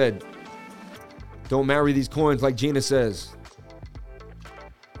said. Don't marry these coins like Gina says.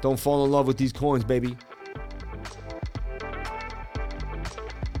 Don't fall in love with these coins, baby.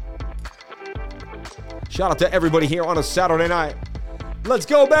 Shout out to everybody here on a Saturday night. Let's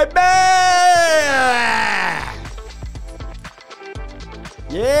go, baby!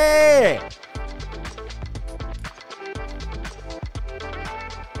 Yeah!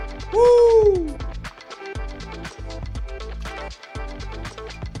 Woo!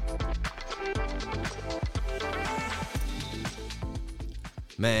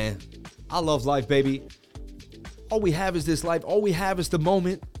 Man, I love life, baby. All we have is this life. All we have is the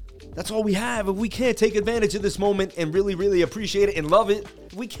moment. That's all we have. If we can't take advantage of this moment and really, really appreciate it and love it,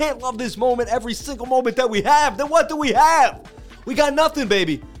 if we can't love this moment, every single moment that we have, then what do we have? We got nothing,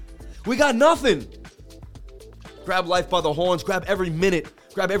 baby. We got nothing. Grab life by the horns. Grab every minute.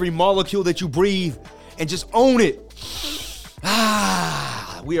 Grab every molecule that you breathe and just own it.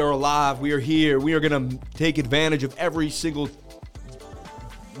 We are alive. We are here. We are going to take advantage of every single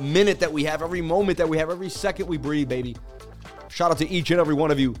minute that we have, every moment that we have, every second we breathe, baby. Shout out to each and every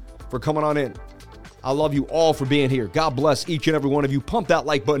one of you for coming on in. I love you all for being here. God bless each and every one of you. Pump that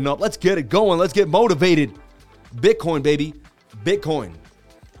like button up. Let's get it going. Let's get motivated. Bitcoin, baby. Bitcoin.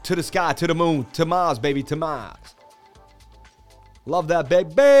 To the sky, to the moon, to Mars, baby, to Mars. Love that,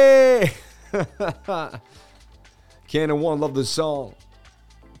 baby. Canon One, love the song.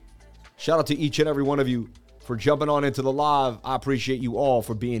 Shout out to each and every one of you for jumping on into the live. I appreciate you all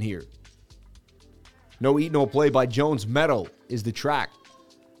for being here. No Eat No Play by Jones Meadow is the track.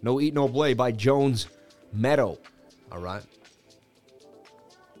 No Eat No Play by Jones Meadow. All right.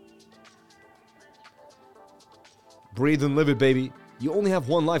 Breathe and live it, baby. You only have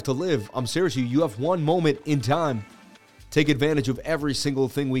one life to live. I'm serious. You have one moment in time. Take advantage of every single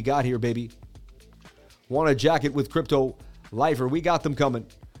thing we got here, baby. Want a jacket with Crypto Lifer? We got them coming.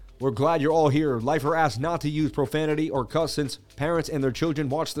 We're glad you're all here. Lifer asked not to use profanity or cuss since parents and their children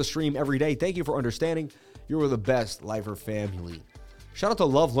watch the stream every day. Thank you for understanding. You're the best, Lifer family. Shout out to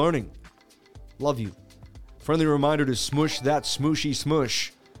Love Learning. Love you. Friendly reminder to smush that smooshy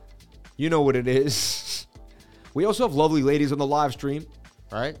smush. You know what it is. We also have lovely ladies on the live stream,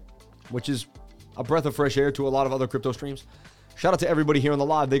 right? Which is a breath of fresh air to a lot of other crypto streams. Shout out to everybody here on the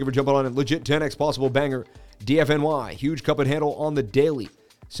live. Thank you for jumping on it. Legit 10x possible banger. DFNY. Huge cup and handle on the daily.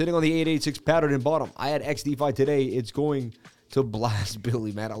 Sitting on the 886 pattern and bottom. I had XDeFi today. It's going to blast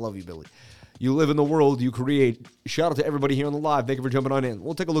Billy, man. I love you, Billy. You live in the world you create. Shout out to everybody here on the live. Thank you for jumping on in.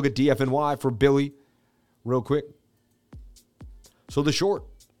 We'll take a look at DFNY for Billy real quick. So the short.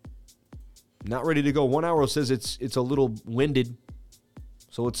 Not ready to go. 1 hour says it's a little winded.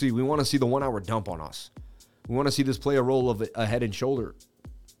 So let's see. We want to see the 1 hour dump on us. We want to see this play a role of a head and shoulder.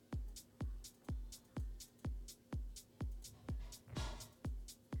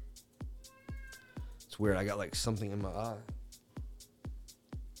 It's weird. I got like something in my eye.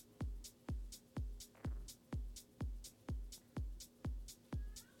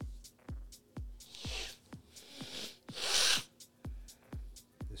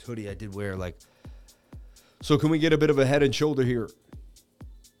 This hoodie I did wear like. So can we get a bit of a head and shoulder here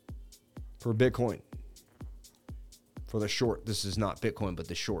for Bitcoin? For the short. This is not Bitcoin, but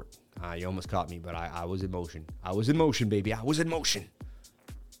the short. You almost caught me, but I was in motion. I was in motion, baby. I was in motion.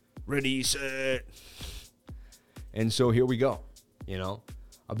 Ready, set. And so here we go. You know,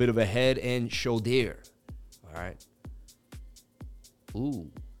 a bit of a head and shoulder. All right. Ooh.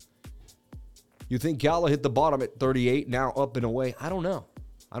 You think Gala hit the bottom at 38, now up and away? I don't know.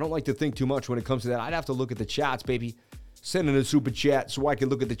 I don't like to think too much when it comes to that. I'd have to look at the chats, baby. Send in a super chat so I can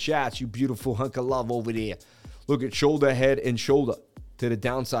look at the chats, you beautiful hunk of love over there. Look at shoulder, head, and shoulder to the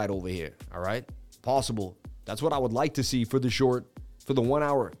downside over here, all right? Possible. That's what I would like to see for the short, for the 1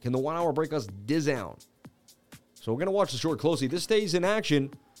 hour. Can the 1 hour break us down? So we're going to watch the short closely. This stays in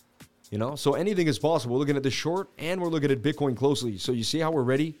action, you know, so anything is possible. We're looking at the short, and we're looking at Bitcoin closely. So you see how we're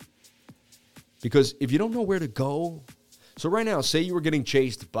ready? Because if you don't know where to go, so right now, say you were getting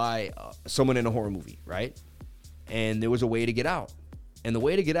chased by someone in a horror movie, right? And there was a way to get out. And the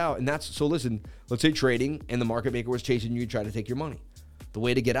way to get out, and that's, so listen, let's say trading and the market maker was chasing you to try to take your money. The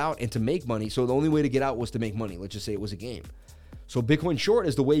way to get out and to make money, so the only way to get out was to make money. Let's just say it was a game. So Bitcoin short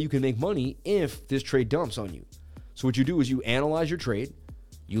is the way you can make money if this trade dumps on you. So what you do is you analyze your trade,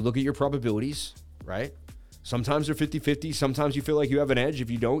 you look at your probabilities, right? Sometimes they're 50-50. Sometimes you feel like you have an edge.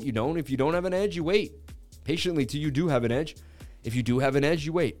 If you don't, you don't. If you don't have an edge, you wait patiently till you do have an edge. If you do have an edge,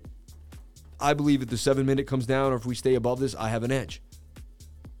 you wait. I believe if the 7 minute comes down or if we stay above this, I have an edge.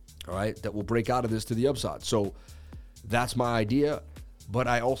 All right, that will break out of this to the upside. So that's my idea. But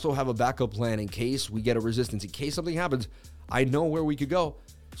I also have a backup plan in case we get a resistance. In case something happens, I know where we could go.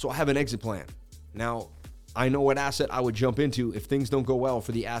 So I have an exit plan. Now, I know what asset I would jump into if things don't go well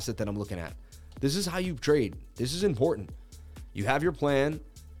for the asset that I'm looking at. This is how you trade. This is important. You have your plan.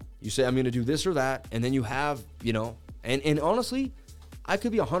 You say, I'm going to do this or that. And then you have, you know, and honestly, I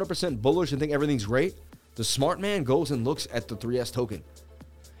could be 100% bullish and think everything's great. The smart man goes and looks at the 3S token.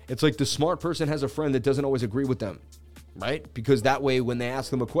 It's like the smart person has a friend that doesn't always agree with them, right? Because that way, when they ask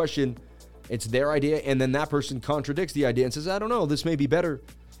them a question, it's their idea, and then that person contradicts the idea and says, I don't know, this may be better,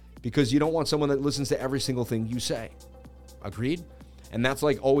 because you don't want someone that listens to every single thing you say. Agreed? And that's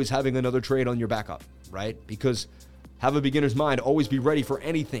like always having another trade on your backup, right? Because have a beginner's mind, always be ready for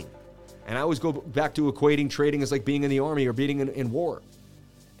anything. And I always go back to equating trading as like being in the army or being in war.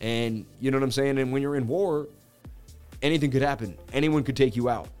 And you know what I'm saying? And when you're in war, anything could happen. Anyone could take you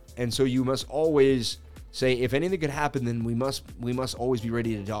out. And so you must always say, if anything could happen, then we must always be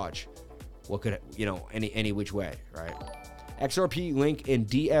ready to dodge what could, you know, any which way, right? XRP, Link, and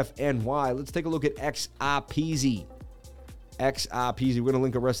DFNY. Let's take a look at XIPZ. XIPZ. We're going to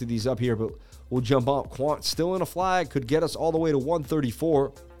link the rest of these up here, but we'll jump up. Quant still in a flag, could get us all the way to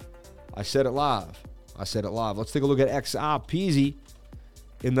 134. I said it live. Let's take a look at XIPZ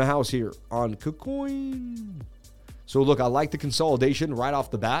in the house here on KuCoin. So look, I like the consolidation right off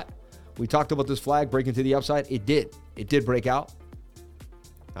the bat. We talked about this flag breaking to the upside. It did break out.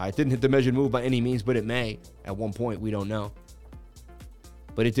 It didn't hit the measured move by any means, but it may at one point. We don't know.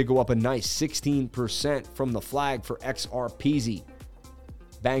 But it did go up a nice 16% from the flag for XRPZ.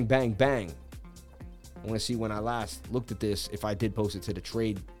 Bang, bang, bang. I want to see when I last looked at this, if I did post it to the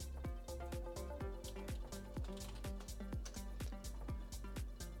trade.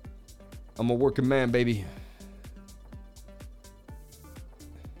 I'm a working man, baby.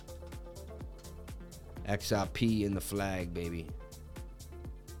 XIP in the flag, baby.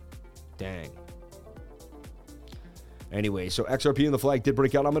 Dang. Anyway, so XRP in the flag did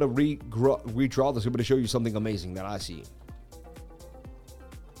break out. I'm going to redraw this. I'm going to show you something amazing that I see.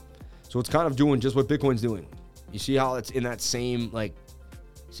 So it's kind of doing just what Bitcoin's doing. You see how it's in that same, like,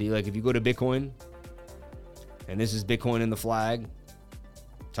 see, like if you go to Bitcoin, and this is Bitcoin in the flag,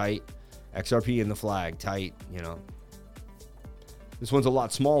 tight. XRP in the flag, tight, you know. This one's a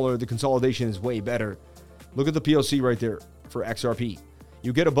lot smaller. The consolidation is way better. Look at the PLC right there. for XRP.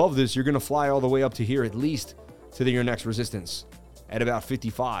 You get above this, you're going to fly all the way up to here, at least to your next resistance at about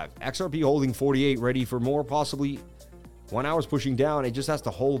 55. XRP holding 48, ready for more, possibly 1 hour's pushing down. It just has to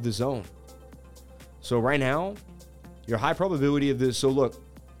hold the zone. So right now, your high probability of this. So look,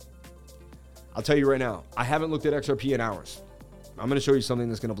 I'll tell you right now, I haven't looked at XRP in hours. I'm going to show you something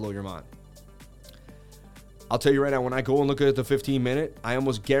that's going to blow your mind. I'll tell you right now, when I go and look at the 15-minute, I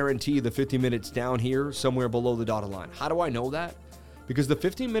almost guarantee the 15 minutes down here somewhere below the dotted line. How do I know that? Because the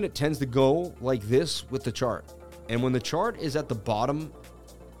 15-minute tends to go like this with the chart. And when the chart is at the bottom,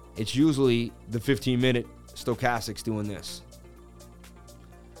 it's usually the 15-minute stochastics doing this.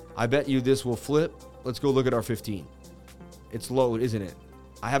 I bet you this will flip. Let's go look at our 15. It's low, isn't it?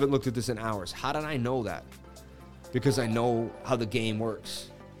 I haven't looked at this in hours. How did I know that? Because I know how the game works.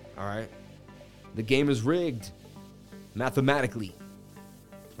 All right? The game is rigged mathematically.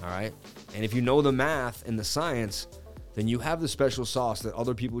 All right? And if you know the math and the science, then you have the special sauce that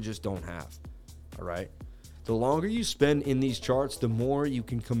other people just don't have. All right? The longer you spend in these charts, the more you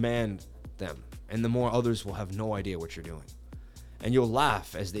can command them, and the more others will have no idea what you're doing. And you'll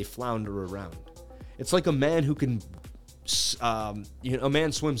laugh as they flounder around. It's like a man who can, a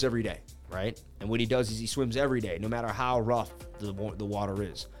man swims every day, right? And what he does is he swims every day, no matter how rough the water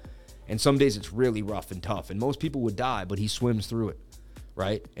is. And some days it's really rough and tough, and most people would die, but he swims through it,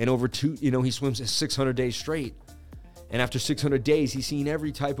 right? And he swims 600 days straight. And after 600 days, he's seen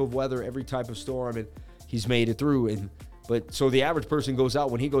every type of weather, every type of storm, and he's made it through. But so the average person goes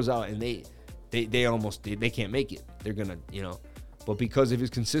out, when he goes out, and they can't make it. They're gonna, but because of his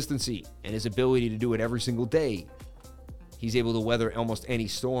consistency and his ability to do it every single day, he's able to weather almost any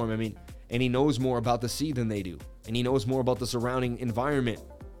storm. And he knows more about the sea than they do. And he knows more about the surrounding environment.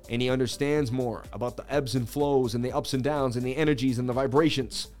 And he understands more about the ebbs and flows and the ups and downs and the energies and the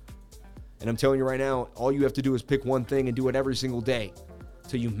vibrations. And I'm telling you right now, all you have to do is pick one thing and do it every single day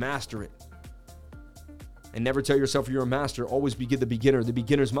till you master it. And never tell yourself you're a master. Always be the beginner, the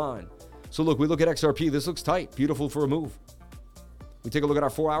beginner's mind. So look, we look at XRP. This looks tight, beautiful for a move. We take a look at our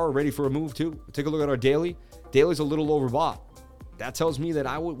 4 hour, ready for a move too. We take a look at our daily. Daily's a little overbought. That tells me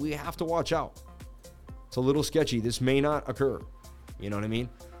that we have to watch out. It's a little sketchy. This may not occur. You know what I mean?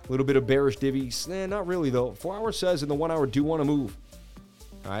 A little bit of bearish divvy. Not really though. 4 hour says, and the 1 hour do want to move.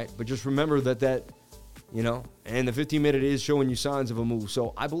 All right, but just remember that and the 15-minute is showing you signs of a move.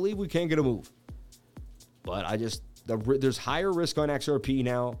 So I believe we can get a move. But there's higher risk on XRP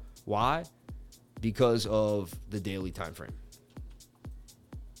now. Why? Because of the daily time frame.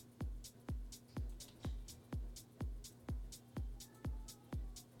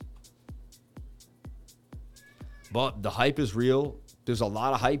 But the hype is real. There's a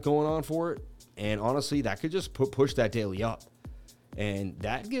lot of hype going on for it. And honestly, that could just push that daily up. And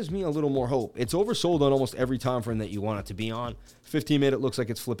that gives me a little more hope. It's oversold on almost every time frame that you want it to be on. 15-minute looks like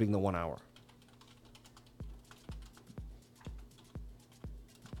it's flipping the 1 hour.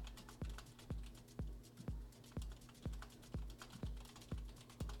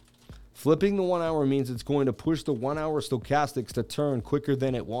 Flipping the 1 hour means it's going to push the 1 hour stochastics to turn quicker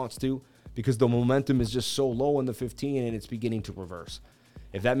than it wants to, because the momentum is just so low in the 15 and it's beginning to reverse.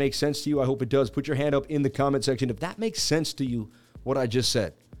 If that makes sense to you, I hope it does. Put your hand up in the comment section if that makes sense to you, what I just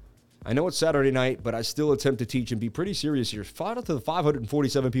said. I know it's Saturday night, but I still attempt to teach and be pretty serious here. Shout out to the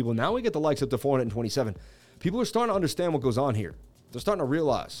 547 people. Now we get the likes up to 427. People are starting to understand what goes on here. They're starting to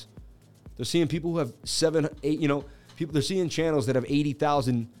realize. They're seeing people who have 7, 8, people. They're seeing channels that have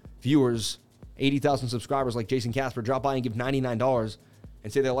 80,000 viewers, 80,000 subscribers like Jason Casper drop by and give $99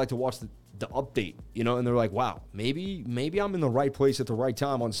 and say they'd like to watch the update, and they're like, wow, maybe I'm in the right place at the right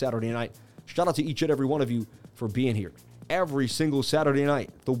time on Saturday night. Shout out to each and every one of you for being here every single Saturday night.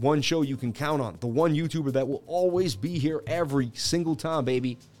 The one show you can count on, the one YouTuber that will always be here every single time,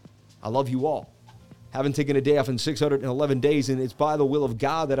 baby. I love you all. Haven't taken a day off in 611 days, and it's by the will of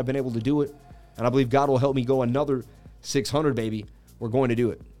God that I've been able to do it. And I believe God will help me go another 600, baby. We're going to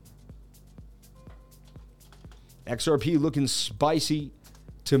do it. XRP looking spicy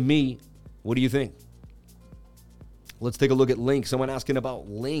to me. What do you think? Let's take a look at Link. Someone asking about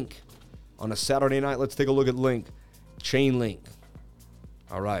Link on a Saturday night. Let's take a look at Link. Chainlink.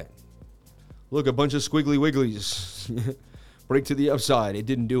 All right. Look, a bunch of squiggly wigglies. Break to the upside. It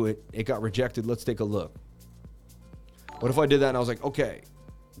didn't do it. It got rejected. Let's take a look. What if I did that and I was like, okay,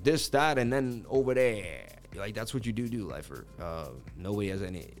 this, that, and then over there. Like, that's what you do, lifer. Nobody has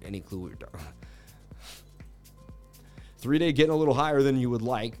any clue what you're talking about. 3-day getting a little higher than you would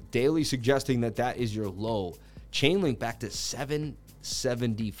like. Daily suggesting that is your low. Chainlink back to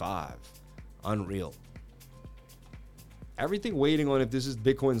 775. Unreal. Everything waiting on if this is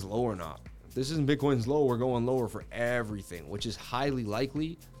Bitcoin's low or not. This isn't Bitcoin's low. We're going lower for everything, which is highly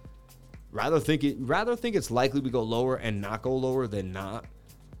likely. Rather think it's likely we go lower and not go lower than not,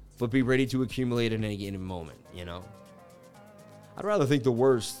 but be ready to accumulate at any given moment, you know? I'd rather think the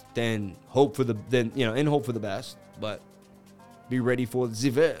worst than hope for the best, but be ready for the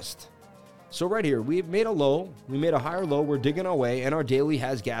worst. So right here, we've made a low, we made a higher low, we're digging our way, and our daily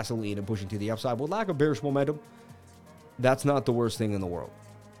has gasoline and pushing to the upside. With lack of bearish momentum, that's not the worst thing in the world.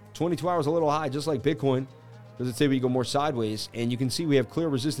 22 hours a little high, just like Bitcoin. Does it say we go more sideways? And you can see we have clear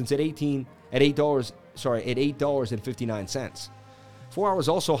resistance at $8.59. 4 hours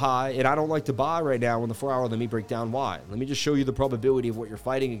also high, and I don't like to buy right now on the 4 hour. Let me break down why. Let me just show you the probability of what you're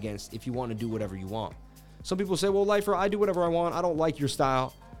fighting against if you want to do whatever you want. Some people say, well, Lifer, I do whatever I want. I don't like your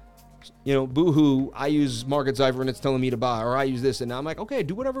style. You know, boo-hoo, I use Market Cipher and it's telling me to buy, or I use this, and now I'm like, okay,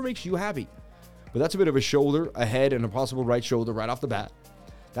 do whatever makes you happy. But that's a bit of a shoulder, a head, and a possible right shoulder right off the bat.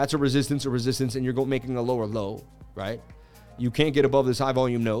 That's a resistance, and you're making a lower low, right? You can't get above this high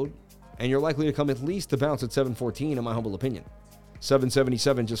volume node, and you're likely to come at least to bounce at 714, in my humble opinion.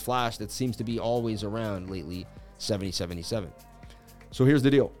 777 just flashed. It seems to be always around lately, 7077. So here's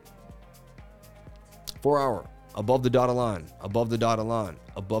the deal. 4 hour, above the dotted line, above the dotted line,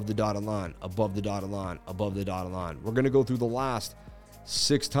 above the dotted line, above the dotted line, above the dotted line. We're going to go through the last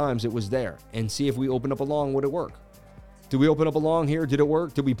 6 times it was there and see if we open up a long, would it work? Did we open up a long here? Did it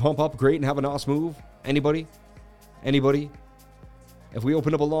work? Did we pump up great and have a nice move? Anybody? Anybody? If we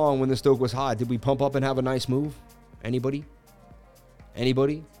opened up a long when the stoke was high, did we pump up and have a nice move? Anybody?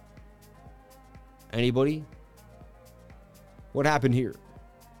 Anybody? Anybody? What happened here?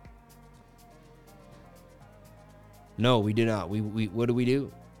 No, we did not. We what do we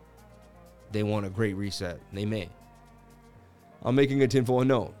do? They want a great reset. They may. I'm making a tinfoil.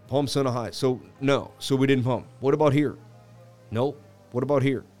 No. Pumps on a high. So, no. So we didn't pump. What about here? Nope. What about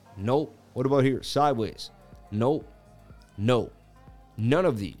here? Nope. What about here? Sideways. Nope. No. None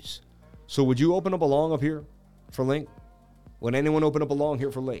of these. So would you open up a long up here for Link? Would anyone open up a long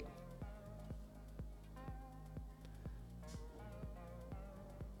here for Link?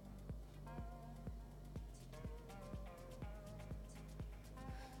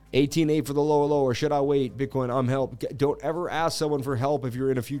 $18.8 for the lower. Should I wait? Bitcoin, I'm help. Don't ever ask someone for help if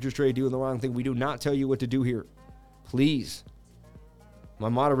you're in a futures trade doing the wrong thing. We do not tell you what to do here. Please. My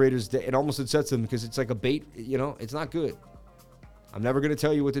moderators, it almost upsets them because it's like a bait. You know, it's not good. I'm never going to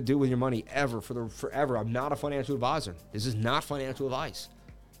tell you what to do with your money ever, forever. I'm not a financial advisor. This is not financial advice.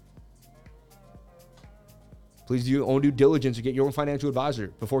 Please do your own due diligence and get your own financial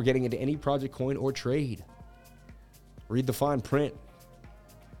advisor before getting into any project, coin, or trade. Read the fine print.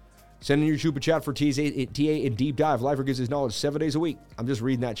 Send in your super chat for TA and deep dive. Lifer gives his knowledge 7 days a week. I'm just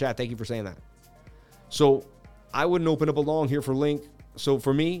reading that chat. Thank you for saying that. So I wouldn't open up a long here for Link. So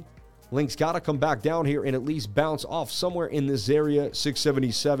for me, Link's got to come back down here and at least bounce off somewhere in this area,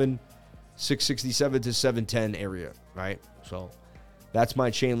 677, 667 to 710 area, right? So that's my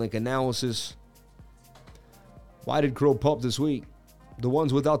chain link analysis. Why did Crow pump this week? The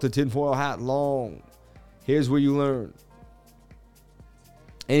ones without the tinfoil hat long. Here's where you learn.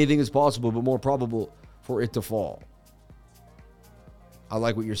 Anything is possible, but more probable for it to fall. I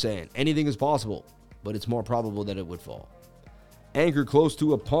like what you're saying. Anything is possible, but it's more probable that it would fall. Anchor close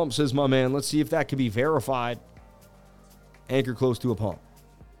to a pump, says my man. Let's see if that can be verified. Anchor close to a pump.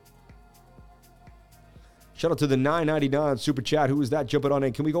 Shout out to the $9.99 super chat. Who is that jumping on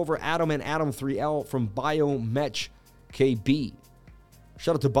in? Can we go over Adam and Adam 3L from Biomech KB?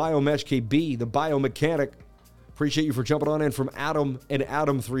 Shout out to Biomech KB, the biomechanic. Appreciate you for jumping on in from Adam and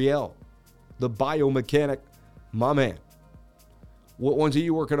Adam 3L. The biomechanic, my man. What ones are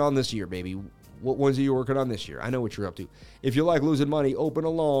you working on this year, baby? What ones are you working on this year? I know what you're up to. If you like losing money, open a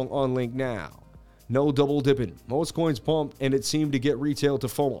long on Link now. No double dipping. Most coins pumped, and it seemed to get retail to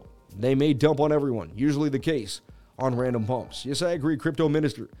FOMO. They may dump on everyone, usually the case on random pumps. Yes, I agree, crypto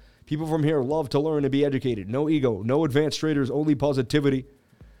minister. People from here love to learn and be educated. No ego, no advanced traders, only positivity.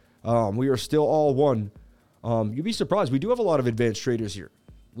 We are still all one. You'd be surprised. We do have a lot of advanced traders here.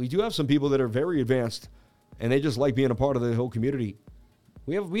 We do have some people that are very advanced, and they just like being a part of the whole community.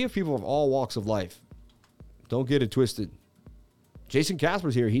 We have people of all walks of life. Don't get it twisted. Jason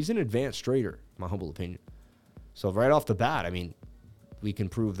Casper's here. He's an advanced trader, in my humble opinion. So right off the bat, I mean, we can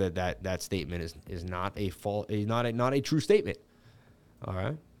prove that statement is not not a true statement. All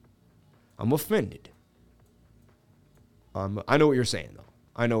right? I'm offended. I know what you're saying, though.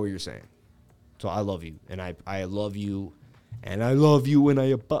 I know what you're saying. So I love you, and I love you, and I love you, and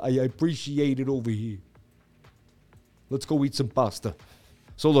I appreciate it over here. Let's go eat some pasta.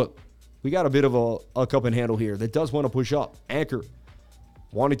 So look, we got a bit of a cup and handle here that does want to push up. Anchor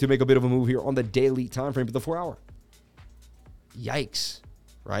wanting to make a bit of a move here on the daily time frame, but the 4-hour. Yikes,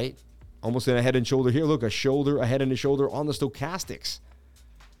 right? Almost in a head and shoulder here. Look, a shoulder, a head and a shoulder on the stochastics.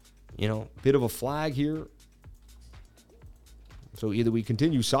 You know, bit of a flag here. So either we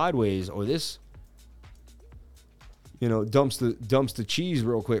continue sideways or this, you know, dumps the cheese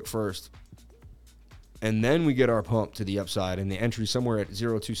real quick first. And then we get our pump to the upside and the entry somewhere at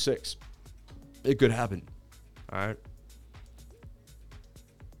 0.26. It could happen. All right.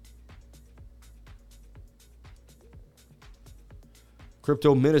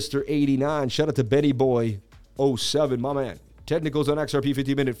 Crypto Minister 89. Shout out to Betty Boy 07. My man. Technicals on XRP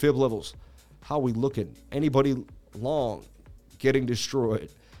 50-minute fib levels. How we looking? Anybody long getting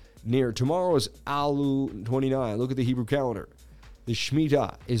destroyed? Near. Tomorrow is Alu 29. Look at the Hebrew calendar. The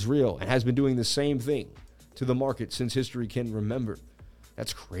Shemitah is real and has been doing the same thing to the market since history can remember.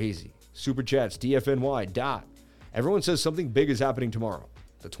 That's crazy. Super chats. DFNY. Dot. Everyone says something big is happening tomorrow.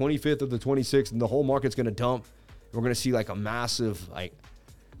 The 25th or the 26th, and the whole market's going to dump. We're going to see like a massive, I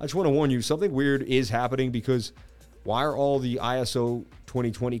just want to warn you, something weird is happening because why are all the ISO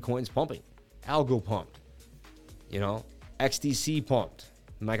 2020 coins pumping? Algo pumped. You know, XDC pumped.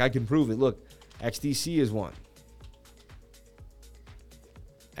 And I can prove it. Look, XDC is one.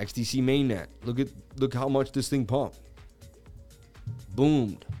 XDC mainnet. Look how much this thing pumped.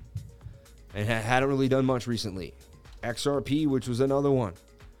 Boomed. And hadn't really done much recently. XRP, which was another one,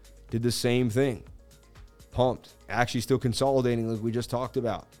 did the same thing. Pumped. Actually still consolidating like we just talked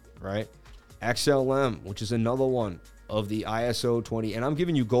about, right? XLM, which is another one of the ISO 20. And I'm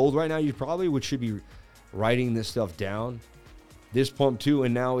giving you gold right now. You probably should be writing this stuff down. This pump too,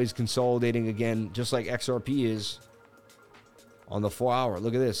 and now is consolidating again, just like XRP is on the 4-hour.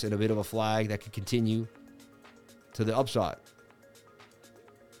 Look at this, and a bit of a flag that could continue to the upside.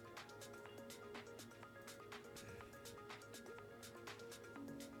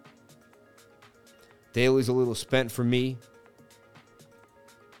 Daily's a little spent for me.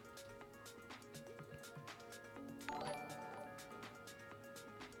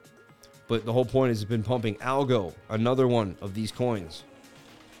 But the whole point is it's been pumping. Algo, another one of these coins.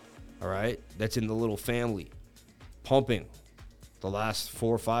 All right? That's in the little family. Pumping the last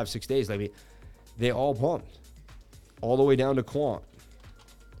 4, 5, 6 days. I mean, they all pumped. All the way down to Quant.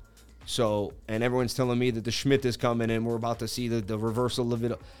 So, and everyone's telling me that the Schmidt is coming and we're about to see the reversal of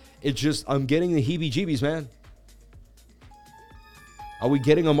it. It's just, I'm getting the heebie-jeebies, man. Are we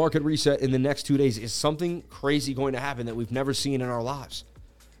getting a market reset in the next 2 days? Is something crazy going to happen that we've never seen in our lives?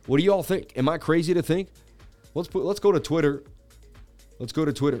 What do you all think? Am I crazy to think? Let's go to Twitter. Let's go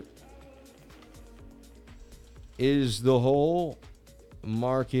to Twitter. Is the whole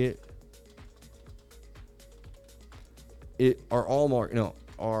market are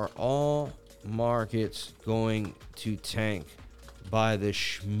all markets going to tank by the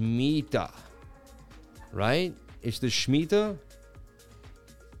Shemitah? Right? It's the Shemitah.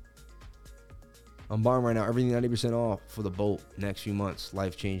 I'm buying right now. Everything 90% off for the boat next few months.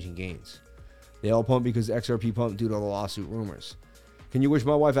 Life-changing gains. They all pump because XRP pumped due to the lawsuit rumors. Can you wish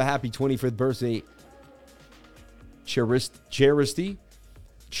my wife a happy 25th birthday? Charisty?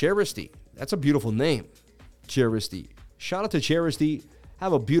 That's a beautiful name. Charisty. Shout out to Charisty.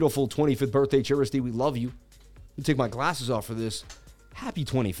 Have a beautiful 25th birthday, Charisty. We love you. You take my glasses off for this. Happy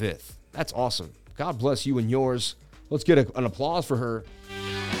 25th. That's awesome. God bless you and yours. Let's get an applause for her.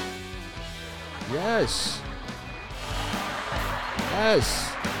 Yes.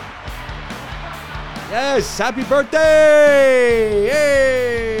 Yes. Yes. Happy birthday. Hey.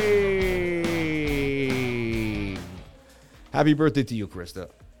 Happy birthday to you, Krista.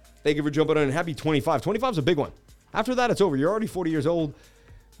 Thank you for jumping on. Happy 25. 25 is a big one. After that, it's over. You're already 40 years old.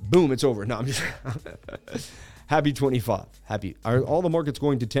 Boom, it's over. No, I'm just... Happy 25. Happy. Are all the markets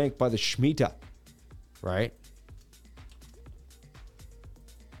going to tank by the Shemitah? Right?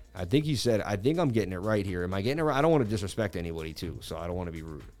 I think he said, I think I'm getting it right here. Am I getting it right? I don't want to disrespect anybody, too, so I don't want to be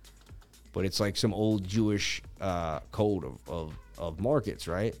rude. But it's like some old Jewish code of markets,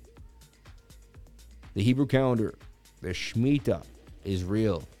 right? The Hebrew calendar, the Shemitah, is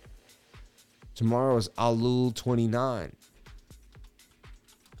real. Tomorrow is Elul 29.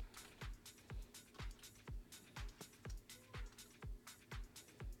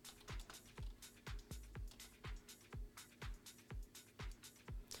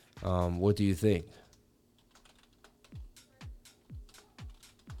 What do you think?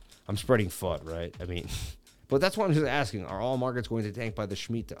 I'm spreading FUD, right? I mean, but that's what I'm just asking. Are all markets going to tank by the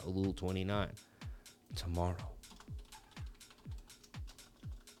Shemitah, Elul 29, tomorrow?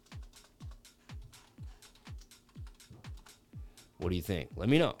 What do you think? Let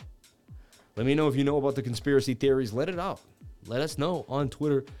me know. Let me know if you know about the conspiracy theories. Let it out. let us know on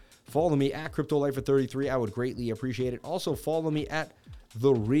Twitter. Follow me at CryptoLifer33. I would greatly appreciate it. Also, follow me at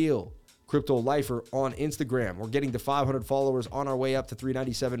The Real Crypto Lifer on Instagram. We're getting to 500 followers, on our way up to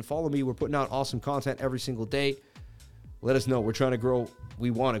 397. Follow me. We're putting out awesome content every single day. Let us know. We're trying to grow.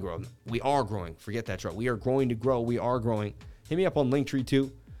 We want to grow. We are growing. Forget that, Trout. We are going to grow. We are growing. Hit me up on Linktree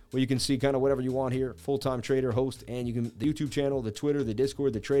too, where you can see kind of whatever you want here. Full-time trader, host, and you can the YouTube channel, the Twitter, the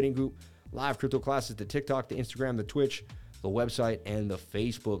Discord, the trading group, live crypto classes, the TikTok, the Instagram, the Twitch, the website, and the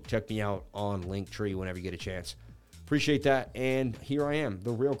Facebook. Check me out on Linktree whenever you get a chance. Appreciate that. And here I am,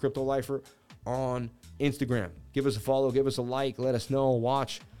 The Real Crypto Lifer on Instagram. Give us a follow, give us a like, let us know,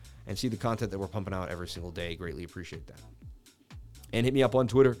 watch, and see the content that we're pumping out every single day. Greatly appreciate that. And hit me up on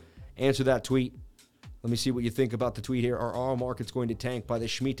Twitter. Answer that tweet. Let me see what you think about the tweet here. Are all markets going to tank by the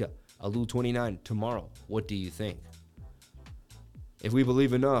Shemitah, Elul 29, tomorrow? What do you think? If we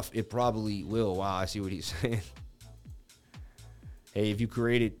believe enough, it probably will. Wow, I see what he's saying. Hey, if you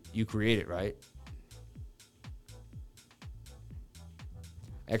create it, you create it, right?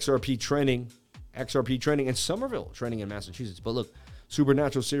 XRP trending, and Somerville trending in Massachusetts. But look,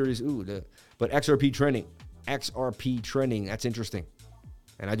 Supernatural series, but XRP trending, that's interesting.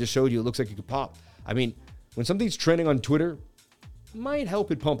 And I just showed you, it looks like it could pop. I mean, when something's trending on Twitter, might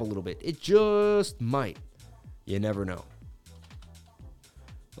help it pump a little bit. It just might. You never know.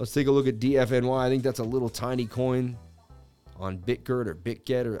 Let's take a look at DFNY. I think that's a little tiny coin on BitGert or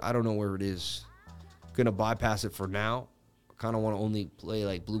BitGet, or I don't know where it is. Gonna bypass it for now. Kind of want to only play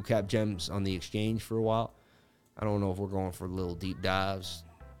like blue cap gems on the exchange for a while. I don't know if we're going for little deep dives.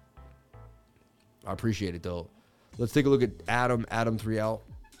 I appreciate it though. Let's take a look at Adam 3L.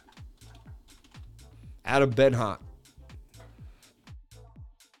 Adam Benhot.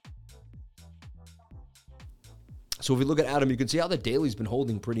 So if we look at Adam, you can see how the daily's been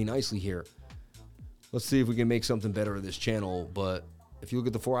holding pretty nicely here. Let's see if we can make something better of this channel. But if you look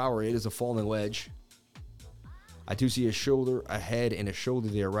at the 4 hour, it is a falling wedge. I do see a shoulder, a head, and a shoulder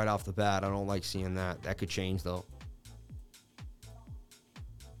there right off the bat. I don't like seeing that. That could change, though.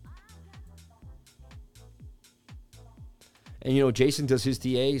 And, you know, Jason does his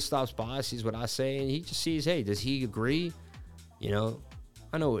TA, stops by, sees what I say, and he just sees, hey, does he agree? You know,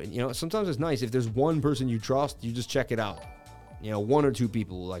 I know, you know, sometimes it's nice. If there's one person you trust, you just check it out. You know, one or two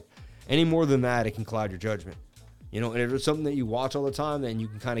people. Like, any more than that, it can cloud your judgment. You know, and if it's something that you watch all the time, then you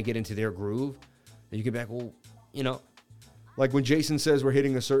can kind of get into their groove. Then you can be like, well, you know, like when Jason says we're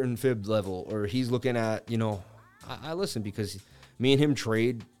hitting a certain fib level, or he's looking at, you know, I listen because me and him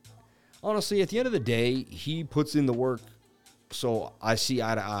trade. Honestly, at the end of the day, he puts in the work, so I see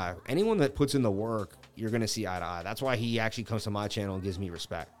eye to eye. Anyone that puts in the work, you're going to see eye to eye. That's why he actually comes to my channel and gives me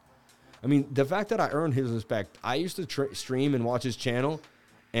respect. I mean, the fact that I earned his respect, I used to stream and watch his channel,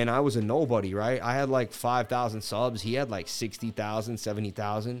 and I was a nobody, right? I had like 5,000 subs. He had like 60,000,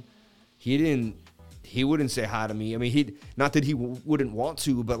 70,000. He wouldn't say hi to me. I mean, not that he wouldn't want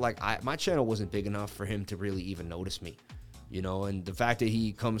to, but like my channel wasn't big enough for him to really even notice me, you know? And the fact that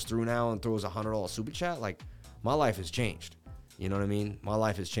he comes through now and throws $100 super chat, like my life has changed. You know what I mean? My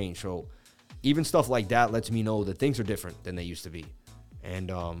life has changed. So even stuff like that lets me know that things are different than they used to be.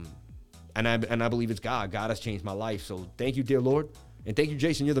 And I believe it's God. God has changed my life. So thank you, dear Lord. And thank you,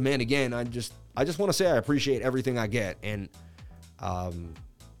 Jason. You're the man again. I just want to say I appreciate everything I get. And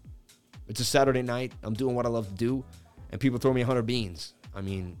it's a Saturday night. I'm doing what I love to do. And people throw me 100 beans. I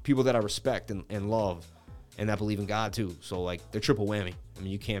mean, people that I respect and love and that believe in God too. So like they're triple whammy. I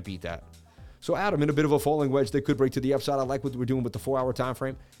mean, you can't beat that. So Adam, in a bit of a falling wedge, they could break to the upside. I like what we're doing with the 4 hour time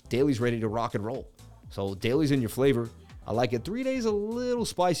frame. Daily's ready to rock and roll. So daily's in your flavor. I like it. 3 days a little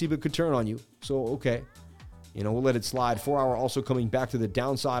spicy, but could turn on you. So, okay. You know, we'll let it slide. 4 hour also coming back to the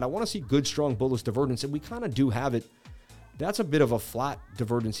downside. I want to see good, strong bullish divergence, and we kind of do have it. That's a bit of a flat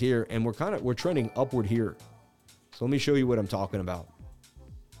divergence here, and we're trending upward here. So let me show you what I'm talking about.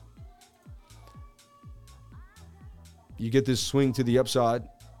 You get this swing to the upside.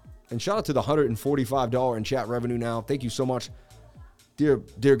 And shout out to the $145 in chat revenue now. Thank you so much.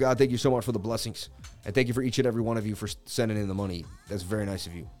 Dear God, thank you so much for the blessings. And thank you for each and every one of you for sending in the money. That's very nice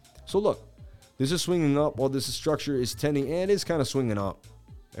of you. So look, this is swinging up while this structure is tending, and it is kind of swinging up.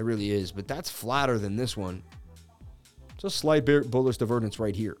 It really is, but that's flatter than this one. It's a slight bullish divergence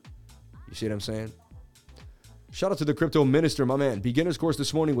right here. You see what I'm saying? Shout out to the crypto minister, my man. Beginner's course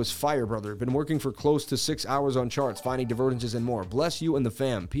this morning was fire, brother. Been working for close to 6 hours on charts, finding divergences and more. Bless you and the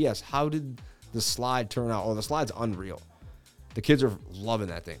fam. P.S. How did the slide turn out? Oh, the slide's unreal. The kids are loving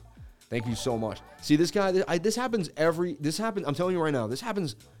that thing. Thank you so much. See, this guy, this happens, I'm telling you right now, this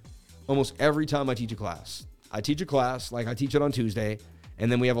happens almost every time I teach a class. I teach a class, like I teach it on Tuesday, and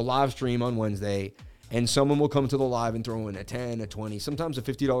then we have a live stream on Wednesday, And someone will come to the live and throw in a 10, a 20, sometimes a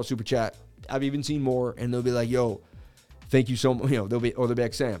 $50 super chat. I've even seen more, and they'll be like, yo, thank you so much. They'll be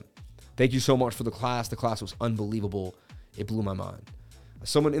like, Sam, thank you so much for the class. The class was unbelievable. It blew my mind.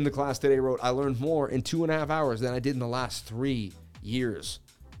 Someone in the class today wrote, I learned more in 2.5 hours than I did in the last 3 years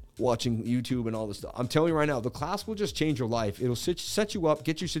watching YouTube and all this stuff. I'm telling you right now, the class will just change your life. It'll set you up,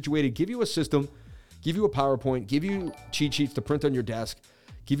 get you situated, give you a system, give you a PowerPoint, give you cheat sheets to print on your desk,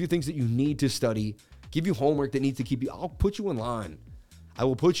 give you things that you need to study, give you homework that needs to keep you. I'll put you in line. I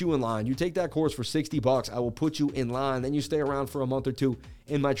will put you in line. You take that course for $60. I will put you in line. Then you stay around for a month or two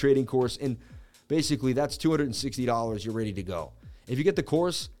in my trading course. And basically, that's $260. You're ready to go. If you get the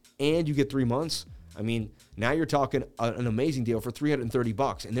course and you get 3 months, I mean, now you're talking an amazing deal for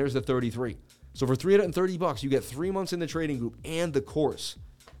 $330. And there's the 33. So for $330, you get 3 months in the trading group and the course.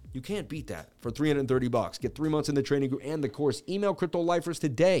 You can't beat that for $330. Get 3 months in the training group and the course. Email Crypto Lifers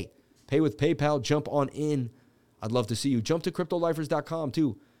today. Pay with PayPal. Jump on in. I'd love to see you. Jump to CryptoLifers.com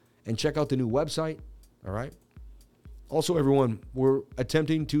too and check out the new website. All right. Also, everyone, we're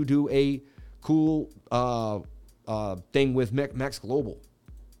attempting to do a cool thing with Mex Global.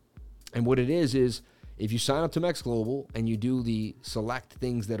 And what it is if you sign up to Mex Global and you do the select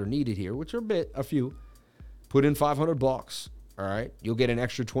things that are needed here, which are a few, put in $500. All right. You'll get an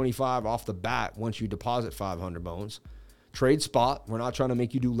extra 25 off the bat once you deposit 500 bones. Trade spot. We're not trying to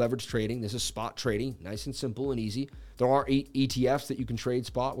make you do leverage trading. This is spot trading. Nice and simple and easy. There are 8 ETFs that you can trade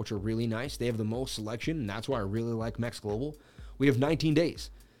spot, which are really nice. They have the most selection, and that's why I really like Mex Global. We have 19 days.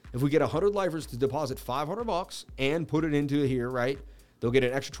 If we get 100 lifers to deposit $500 and put it into here, right, they'll get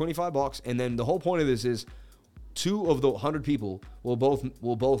an extra $25. And then the whole point of this is 2 of the 100 people will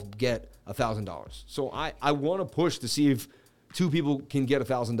both get $1,000. So I want to push to see if 2 people can get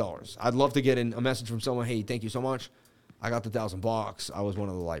 $1,000. I'd love to get a message from someone, hey, thank you so much. I got the $1,000. I was one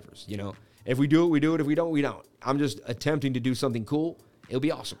of the lifers, If we do it, we do it. If we don't, we don't. I'm just attempting to do something cool. It'll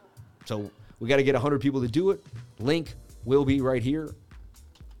be awesome. So we got to get 100 people to do it. Link will be right here.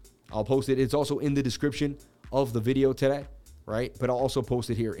 I'll post it. It's also in the description of the video today, right? But I'll also post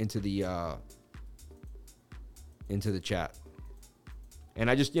it here into the chat. And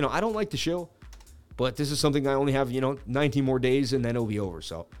I just, I don't like the show, but this is something I only have, 19 more days and then it'll be over.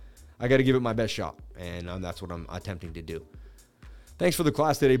 So I got to give it my best shot, and that's what I'm attempting to do. Thanks for the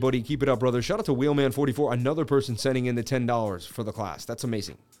class today, buddy. Keep it up, brother. Shout out to Wheelman44, another person sending in the $10 for the class. That's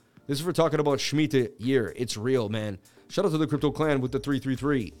amazing. This is for talking about Shemitah year. It's real, man. Shout out to the Crypto Clan with the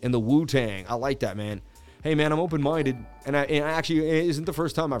 333 and the Wu-Tang. I like that, man. Hey, man, I'm open-minded, and actually, it isn't the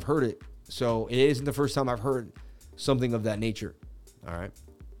first time I've heard it. So it isn't the first time I've heard something of that nature. All right.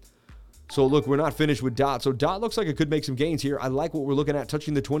 So, look, we're not finished with DOT. So, DOT looks like it could make some gains here. I like what we're looking at.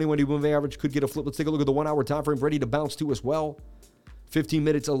 Touching the 21-day moving average could get a flip. Let's take a look at the 1 hour time frame. Ready to bounce to as well. 15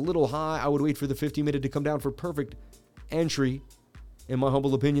 minutes, a little high. I would wait for the 15 minute to come down for perfect entry, in my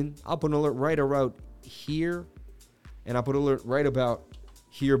humble opinion. I'll put an alert right around here, and I'll put an alert right about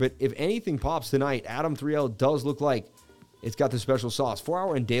here. But if anything pops tonight, Atom 3L does look like it's got the special sauce. 4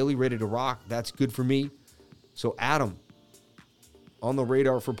 hour and daily ready to rock. That's good for me. So, Atom on the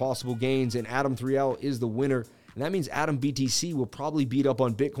radar for possible gains, and Atom 3L is the winner. And that means Atom BTC will probably beat up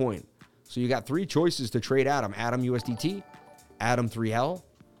on Bitcoin. So you got 3 choices to trade Atom. Atom USDT, Atom 3L,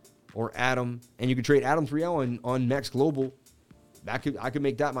 or Atom. And you can trade Atom 3L on Mex Global. I could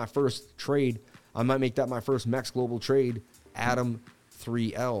make that my first trade. I might make that my first Mex Global trade, Atom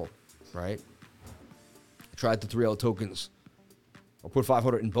 3L, right? Tried the 3L tokens. I'll put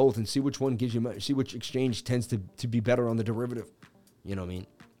 500 in both and see which one gives you, see which exchange tends to be better on the derivative. You know what I mean?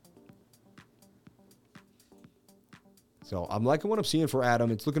 So I'm liking what I'm seeing for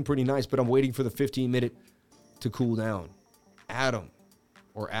Atom. It's looking pretty nice, but I'm waiting for the 15 minute to cool down. Atom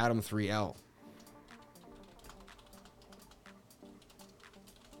or Atom 3L.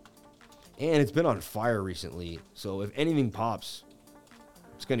 And it's been on fire recently. So if anything pops,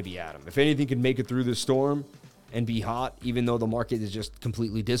 it's going to be Atom. If anything can make it through this storm and be hot, even though the market is just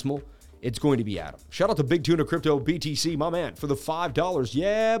completely dismal, it's going to be Atom. Shout out to Big Tuna Crypto BTC, my man, for the $5.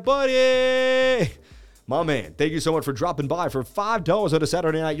 Yeah, buddy. My man, thank you so much for dropping by for $5 on a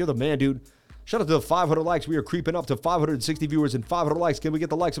Saturday night. You're the man, dude. Shout out to the 500 likes. We are creeping up to 560 viewers and 500 likes. Can we get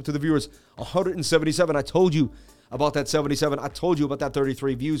the likes up to the viewers? 177. I told you about that 77. I told you about that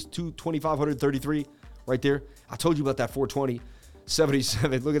 33 views. 2,533 right there. I told you about that 420.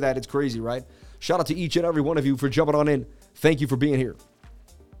 77. Look at that. It's crazy, right? Shout out to each and every one of you for jumping on in. Thank you for being here.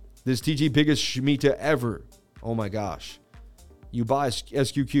 This TG biggest Shemitah ever. Oh my gosh. You buy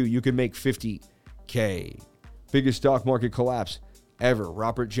SQQ, you can make 50K. Biggest stock market collapse ever.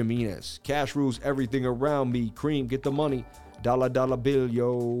 Robert Jimenez. Cash rules everything around me. Cream, get the money. Dollar bill,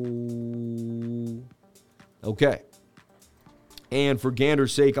 yo. Okay. And for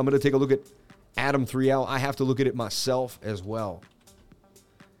Gander's sake, I'm going to take a look at Adam 3L. I have to look at it myself as well.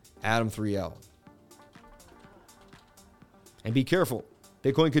 Adam 3L. And be careful.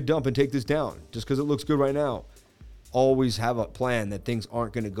 Bitcoin could dump and take this down just because it looks good right now. Always have a plan that things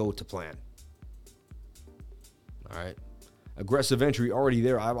aren't going to go to plan. All right. Aggressive entry already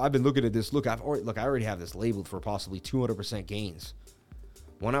there. I've been looking at this. Look, I already have this labeled for possibly 200% gains.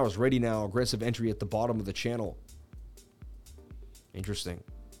 1 hour's ready now. Aggressive entry at the bottom of the channel. Interesting.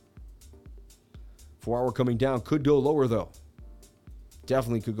 4 hour coming down. Could go lower, though.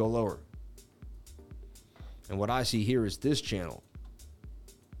 Definitely could go lower. And what I see here is this channel.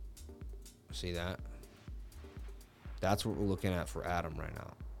 See that? That's what we're looking at for Adam right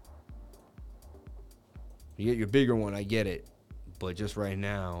now. You get your bigger one, I get it. But just right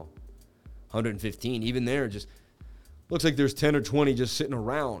now, 115, even there, just looks like there's 10 or 20 just sitting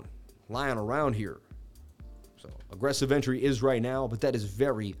around, lying around here. So aggressive entry is right now, but that is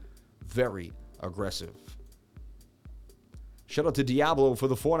very, very aggressive. Shout out to Diablo for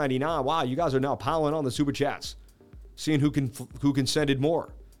the $4.99. Wow, you guys are now piling on the super chats. Seeing who can send in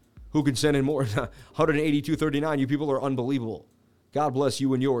more. Who can send in more? 182.39. You people are unbelievable. God bless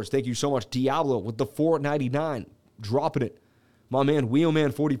you and yours. Thank you so much. Diablo with the $4.99. Dropping it. My man,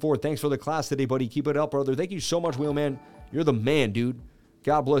 Wheelman44. Thanks for the class today, buddy. Keep it up, brother. Thank you so much, Wheelman. You're the man, dude.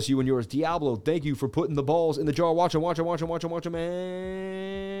 God bless you and yours. Diablo, thank you for putting the balls in the jar. Watch him,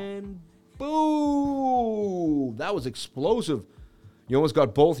 man. Boom. That was explosive. You almost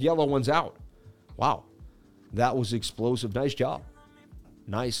got both yellow ones out. Wow. That was explosive. Nice job.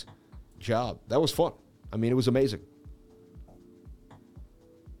 Nice job. That was fun. I mean, it was amazing.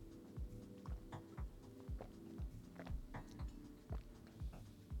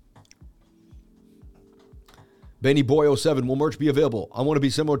 Benny Boy 07, will merch be available? I want to be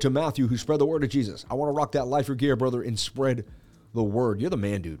similar to Matthew, who spread the word of Jesus. I want to rock that lifer gear, brother, and spread the word. You're the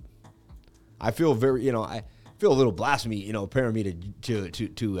man, dude. I feel very, I feel a little blasphemy, comparing me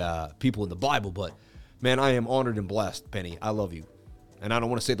to people in the Bible, but man, I am honored and blessed, Benny. I love you. And I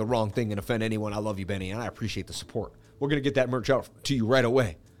don't want to say the wrong thing and offend anyone. I love you, Benny, and I appreciate the support. We're going to get that merch out to you right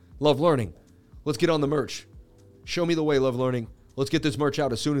away. Love Learning. Let's get on the merch. Show me the way, Love Learning. Let's get this merch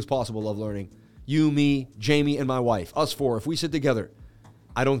out as soon as possible, Love Learning. You, me, Jamie, and my wife. Us four. If we sit together,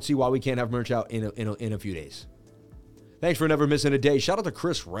 I don't see why we can't have merch out in a few days. Thanks for never missing a day. Shout out to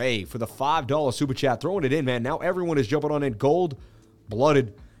Chris Ray for the $5 super chat. Throwing it in, man. Now everyone is jumping on in.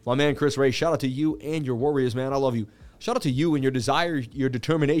 Gold-blooded. My man, Chris Ray. Shout out to you and your Warriors, man. I love you. Shout out to you and your desire, your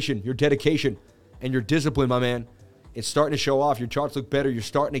determination, your dedication, and your discipline, my man. It's starting to show off. Your charts look better. You're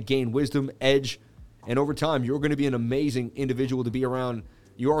starting to gain wisdom, edge, and over time, you're going to be an amazing individual to be around.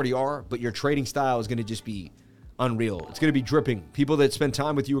 You already are, but your trading style is going to just be unreal. It's going to be dripping. People that spend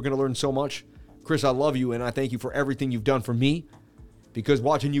time with you are going to learn so much. Chris, I love you, and I thank you for everything you've done for me, because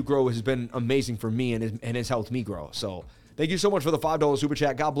watching you grow has been amazing for me and has helped me grow. So thank you so much for the $5 super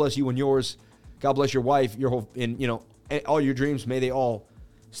chat. God bless you and yours. God bless your wife, your whole, and all your dreams. May they all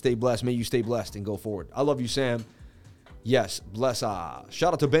stay blessed. May you stay blessed and go forward. I love you, Sam. Yes, bless. Shout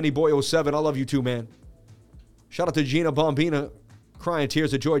out to Benny Boy 07. I love you too, man. Shout out to Gina Bombina. Crying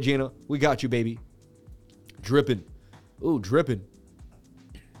tears of joy, Gina. We got you, baby. Dripping. Ooh, dripping.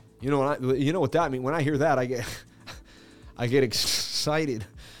 You know what that means? When I hear that, I get excited.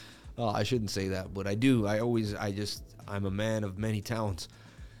 Oh, I shouldn't say that, but I do. I'm a man of many talents.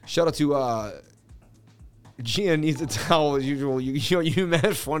 Shout out to Gina needs a towel as usual. You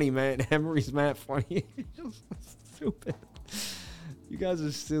mad funny, man. Emery's mad funny. Just stupid. You guys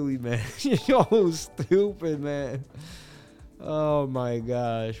are silly, man. You're all stupid, man. Oh my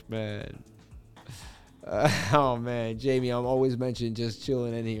gosh, man. Oh man, Jamie, I'm always mentioning just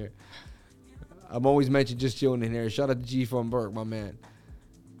chilling in here. Shout out to G from Burke, my man.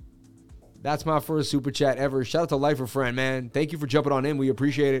 That's my first super chat ever. Shout out to Lifer Friend, man. Thank you for jumping on in. We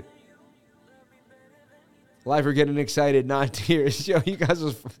appreciate it. Lifer getting excited, not tears. Yo, you guys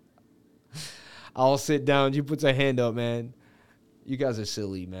are... I'll sit down. You puts a hand up, man. You guys are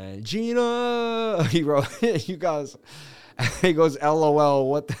silly, man. Gina! He wrote, you guys... He goes, LOL,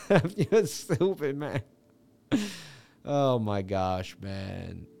 what the F? You're stupid, man. Oh, my gosh,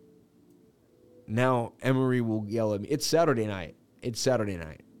 man. Now, Emery will yell at me. It's Saturday night.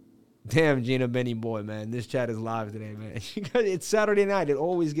 Damn, Gina Benny boy, man. This chat is live today, man. It's Saturday night. It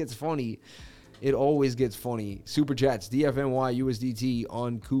always gets funny. Super chats, DFNY USDT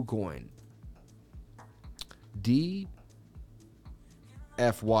on KuCoin. DFYN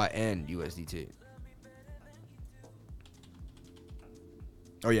USDT.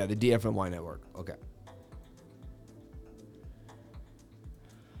 Oh, yeah, the DFNY network. Okay.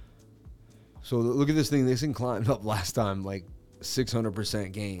 So look at this thing. This thing climbed up last time like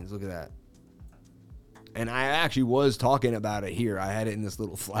 600% gains. Look at that. And I actually was talking about it here. I had it in this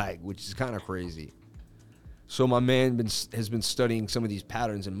little flag, which is kind of crazy. So my man has been studying some of these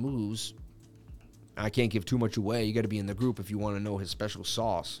patterns and moves. I can't give too much away. You got to be in the group if you want to know his special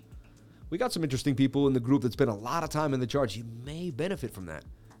sauce. We got some interesting people in the group that spend a lot of time in the charts. You may benefit from that.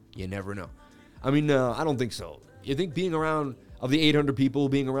 You never know. I mean, I don't think so. You think being around, of the 800 people,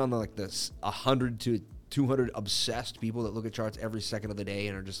 being around like this 100 to 200 obsessed people that look at charts every second of the day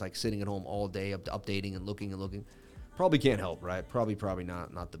and are just like sitting at home all day updating and looking, probably can't help, right? Probably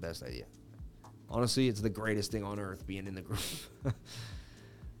not the best idea. Honestly, it's the greatest thing on earth being in the group.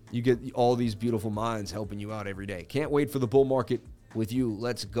 You get all these beautiful minds helping you out every day. Can't wait for the bull market with you.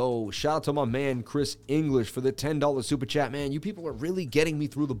 Let's go. Shout out to my man, Chris English, for the $10 super chat. Man, you people are really getting me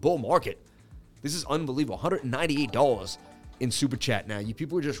through the bull market. This is unbelievable. $198 in super chat now. You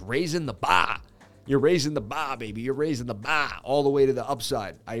people are just raising the bar. You're raising the bar, baby. You're raising the bar all the way to the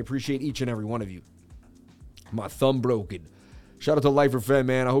upside. I appreciate each and every one of you. My thumb broken. Shout out to Lifer Fan,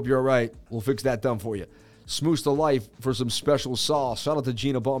 man. I hope you're all right. We'll fix that thumb for you. Smoosh the life for some special sauce. Shout out to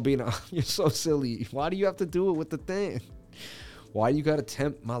Gina Bombina. You're so silly. Why do you have to do it with the thing? Why you got to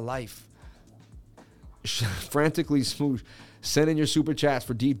tempt my life? Frantically Smoosh. Send in your super chats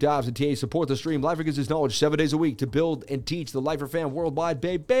for deep dives and TA. Support the stream. Lifer gives his knowledge 7 days a week to build and teach the Lifer Fan worldwide,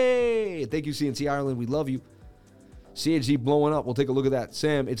 baby. Thank you, CNC Ireland. We love you. CHZ blowing up. We'll take a look at that.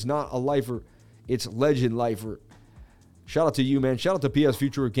 Sam, it's not a Lifer. It's Legend Lifer. Shout out to you, man. Shout out to PS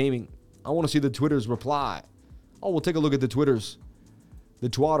Future of Gaming. I want to see the Twitters reply. Oh, we'll take a look at the Twitters. The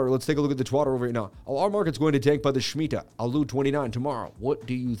Twatter. Let's take a look at the Twatter over here now. Oh, our market's going to tank by the Shemitah. Alu 29 tomorrow. What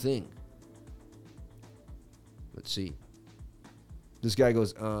do you think? Let's see. This guy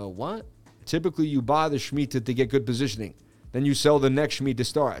goes, what? Typically, you buy the Shemitah to get good positioning. Then you sell the next Shemitah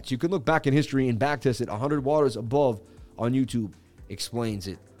starts. You can look back in history and backtest it 100 waters above on YouTube. Explains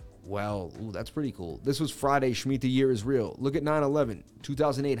it. Well, ooh, that's pretty cool. This was Friday. Shemitah year is real. Look at 9/11,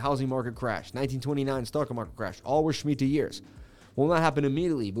 2008 housing market crash, 1929 stock market crash. All were Shemitah years. Will not happen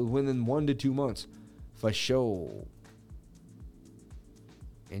immediately, but within 1 to 2 months. For sure.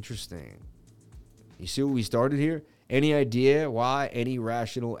 Interesting. You see what we started here? Any idea why? Any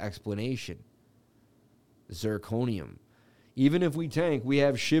rational explanation? Zirconium. Even if we tank, we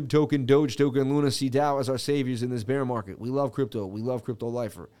have SHIB token, Doge token, Luna, CDAO as our saviors in this bear market. We love crypto. We love Crypto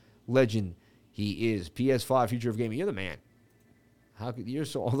Lifer. Legend, he is. PS5, Future of Gaming. You're the man. How could you're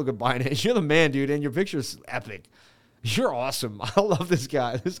so? Oh, look at Binance. You're the man, dude, and your picture's epic. You're awesome. I love this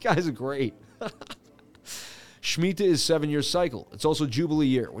guy. This guy's great. Shemitah is 7-year cycle. It's also Jubilee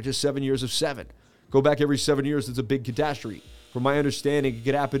year, which is 7 years of 7. Go back every 7 years, it's a big catastrophe. From my understanding, it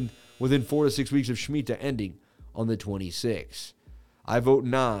could happen within 4 to 6 weeks of Shemitah ending on the 26th. I vote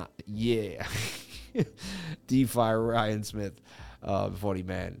nah. Yeah. DeFi Ryan Smith. Funny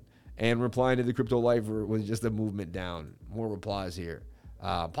man. And replying to the Crypto Lifer was just a movement down. More replies here.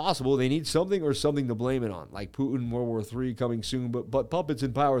 Possible they need something or something to blame it on. Like Putin, World War III coming soon, but puppets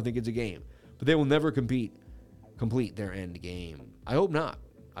in power think it's a game. But they will never complete their end game. I hope not.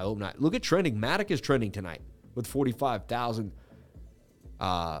 I hope not. Look at trending. Matic is trending tonight with 45,000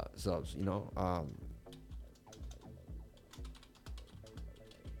 subs, you know.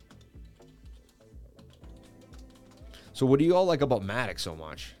 So what do you all like about Matic so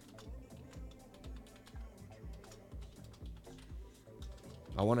much?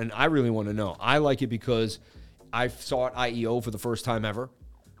 I really want to know. I like it because I saw it IEO for the first time ever.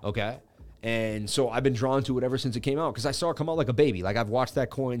 Okay. And so I've been drawn to it ever since it came out because I saw it come out like a baby. Like I've watched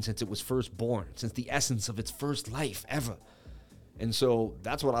that coin since it was first born, since the essence of its first life ever. And so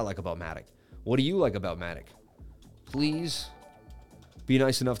that's what I like about Matic. What do you like about Matic? Please be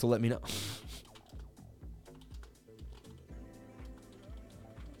nice enough to let me know.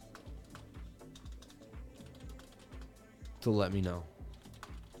 To let me know.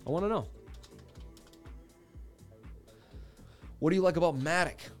 I want to know. What do you like about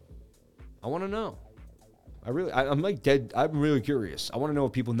Matic? I want to know. I'm like dead. I'm really curious. I want to know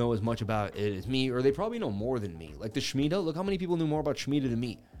if people know as much about it as me, or they probably know more than me. Like the Shemitah. Look how many people knew more about Shemitah than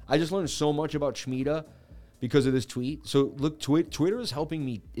me. I just learned so much about Shemitah because of this tweet. So look, Twitter is helping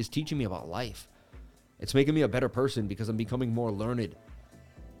me, is teaching me about life. It's making me a better person because I'm becoming more learned.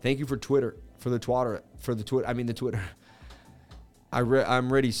 Thank you for Twitter, for the Twitter.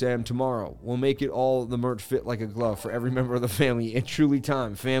 I'm ready, Sam. Tomorrow, we'll make it all the merch fit like a glove for every member of the family. And truly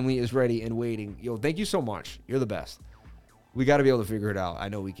time. Family is ready and waiting. Yo, thank you so much. You're the best. We got to be able to figure it out. I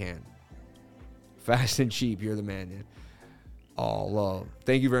know we can. Fast and cheap. You're the man, dude. Oh, love.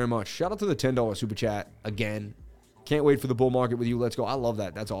 Thank you very much. Shout out to the $10 super chat again. Can't wait for the bull market with you. Let's go. I love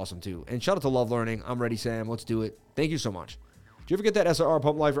that. That's awesome, too. And shout out to Love Learning. I'm ready, Sam. Let's do it. Thank you so much. Do you ever get that SRR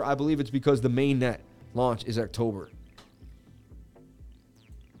Pump Lifer? I believe it's because the main net launch is October.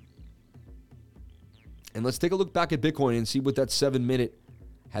 And let's take a look back at Bitcoin and see what that 7-minute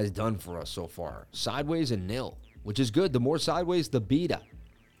has done for us so far. Sideways and nil, which is good. The more sideways, the beta.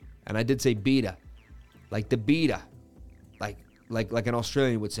 And I did say beta. Like the beta. Like an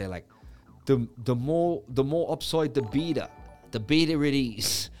Australian would say, like the more upside the beta. The beta it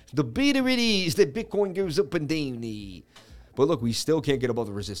is. The beta it is that Bitcoin goes up and down. But look, we still can't get above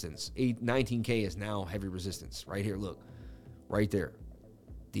the resistance. 19K is now heavy resistance. Right here, look. Right there.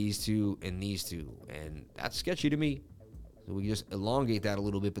 These two and these two. And that's sketchy to me. So we can just elongate that a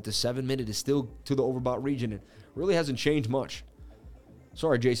little bit. But the 7-minute is still to the overbought region. It really hasn't changed much.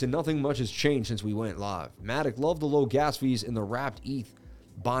 Sorry, Jason. Nothing much has changed since we went live. Matic, love the low gas fees and the wrapped ETH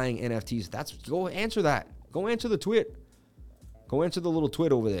buying NFTs. Go answer that. Go answer the twit. Go answer the little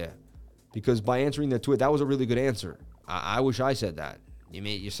twit over there. Because by answering the twit, that was a really good answer. I wish I said that.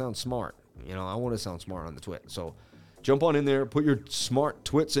 You sound smart. I want to sound smart on the twit. So jump on in there. Put your smart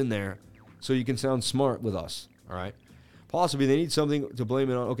twits in there so you can sound smart with us. All right? Possibly they need something to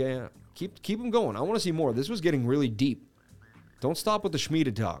blame it on. Okay, yeah. Keep them going. I want to see more. This was getting really deep. Don't stop with the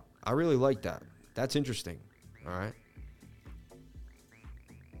Schmiede talk. I really like that. That's interesting. All right?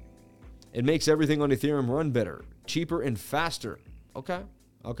 It makes everything on Ethereum run better, cheaper, and faster. Okay.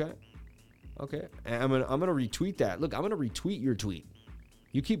 And I'm gonna retweet that. Look, I'm gonna retweet your tweet.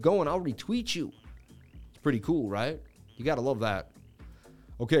 You keep going, I'll retweet you. It's pretty cool, right? You gotta love that.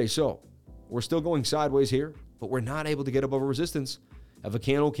 Okay, so we're still going sideways here, but we're not able to get above a resistance. If a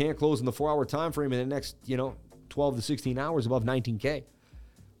candle can't close in the 4-hour time frame in the next, 12 to 16 hours above 19K,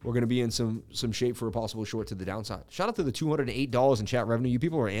 we're going to be in some shape for a possible short to the downside. Shout out to the $208 in chat revenue. You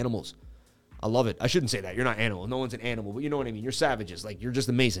people are animals. I love it. I shouldn't say that. You're not animal. No one's an animal, but you know what I mean. You're savages. Like, you're just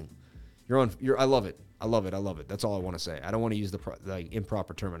amazing. I love it. I love it. That's all I want to say. I don't want to use the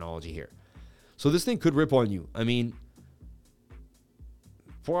improper terminology here. So this thing could rip on you. I mean,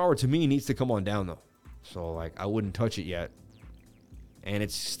 4-hour to me needs to come on down, though. So, I wouldn't touch it yet. And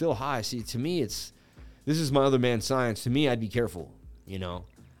it's still high. See, to me, this is my other man's science. To me, I'd be careful,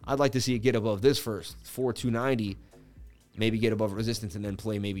 I'd like to see it get above this first, 4,290, maybe get above resistance and then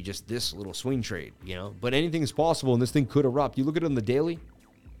play maybe just this little swing trade, But anything is possible, and this thing could erupt. You look at it on the daily,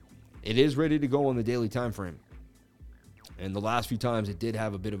 it is ready to go on the daily time frame. And the last few times, it did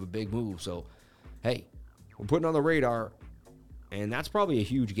have a bit of a big move. So, hey, we're putting on the radar, and that's probably a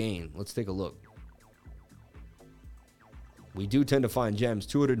huge gain. Let's take a look. We do tend to find gems,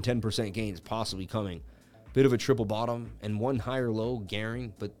 210% gains possibly coming. Bit of a triple bottom and one higher low,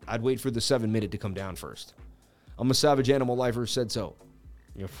 Garing, but I'd wait for the 7-minute to come down first. I'm a savage animal lifer, said so.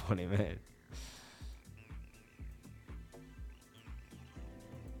 You're funny, man.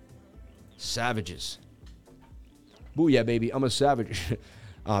 Savages. Booyah, baby. I'm a savage.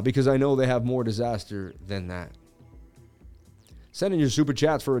 Because I know they have more disaster than that. Send in your super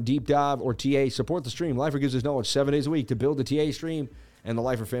chats for a deep dive or TA. Support the stream. Lifer gives us knowledge 7 days a week to build the TA stream and the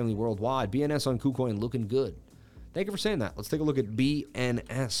Lifer family worldwide. BNS on KuCoin looking good. Thank you for saying that. Let's take a look at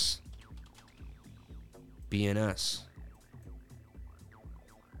BNS. BNS.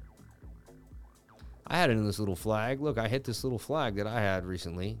 I had it in this little flag. Look, I hit this little flag that I had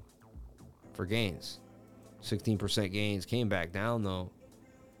recently for gains. 16% gains. Came back down, though.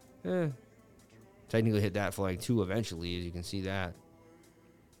 Technically hit that flag, too, eventually, as you can see that.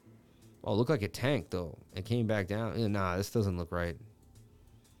 Oh, it looked like it tanked, though. It came back down. Nah, this doesn't look right.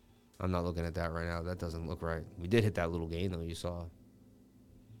 I'm not looking at that right now. That doesn't look right. We did hit that little gain, though, you saw.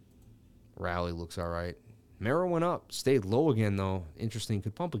 Rally looks all right. Mero went up. Stayed low again, though. Interesting.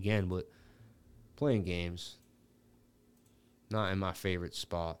 Could pump again, but playing games. Not in my favorite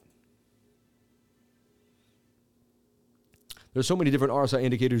spot. There's so many different RSI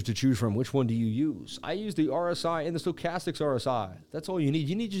indicators to choose from. Which one do you use? I use the RSI and the stochastics RSI. That's all you need.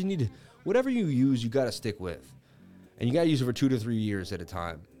 You just need to, whatever you use, you got to stick with. And you got to use it for 2 to 3 years at a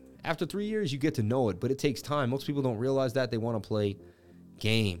time. After 3 years, you get to know it, but it takes time. Most people don't realize that. They want to play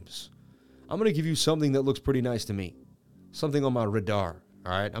games. I'm going to give you something that looks pretty nice to me. Something on my radar,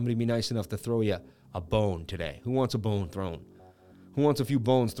 all right? I'm going to be nice enough to throw you a bone today. Who wants a bone thrown? Who wants a few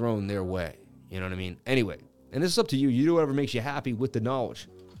bones thrown their way? You know what I mean? Anyway. And this is up to you. You do whatever makes you happy with the knowledge.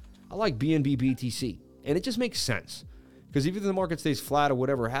 I like BNB BTC. And it just makes sense. Because even if the market stays flat or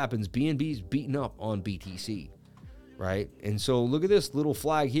whatever happens, BNB's beating up on BTC. Right? And so look at this little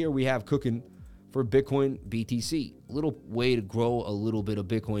flag here we have cooking for Bitcoin BTC. Little way to grow a little bit of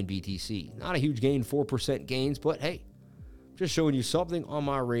Bitcoin BTC. Not a huge gain, 4% gains. But hey, just showing you something on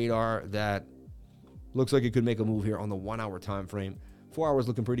my radar that Looks like it could make a move here on the 1 hour time frame. 4 hours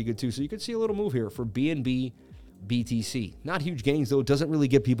looking pretty good too. So you could see a little move here for BNB BTC. Not huge gains though. It doesn't really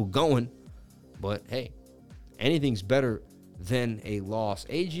get people going. But hey, anything's better than a loss.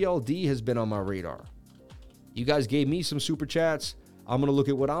 AGLD has been on my radar. You guys gave me some super chats. I'm going to look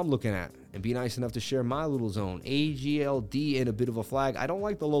at what I'm looking at and be nice enough to share my little zone. AGLD in a bit of a flag. I don't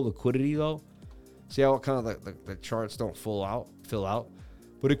like the low liquidity though. See how kind of the charts don't fill out,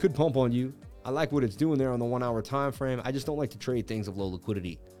 but it could pump on you. I like what it's doing there on the 1 hour time frame. I just don't like to trade things of low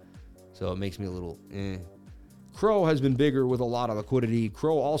liquidity. So it makes me a little Crow has been bigger with a lot of liquidity.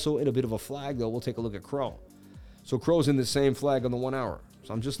 Crow also in a bit of a flag though. We'll take a look at Crow. So Crow's in the same flag on the 1 hour.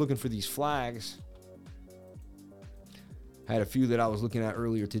 So I'm just looking for these flags. Had a few that I was looking at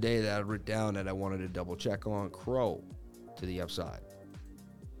earlier today that I wrote down that I wanted to double check on. Crow to the upside.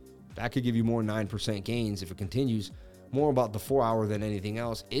 That could give you more 9% gains if it continues. More about the 4 hour than anything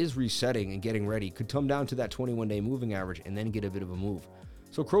else. Is resetting and getting ready. Could come down to that 21-day moving average and then get a bit of a move.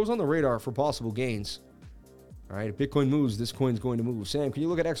 So Crow's on the radar for possible gains. All right, if Bitcoin moves, this coin's going to move. Sam, can you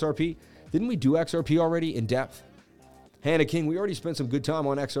look at XRP? Didn't we do XRP already in depth? Hannah King, we already spent some good time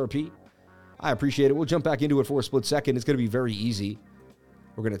on XRP. I appreciate it. We'll jump back into it for a split second. It's going to be very easy.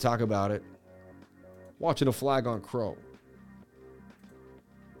 We're going to talk about it. Watching a flag on Crow.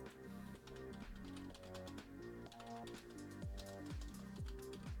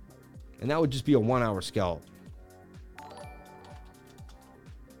 And that would just be a 1 hour scalp.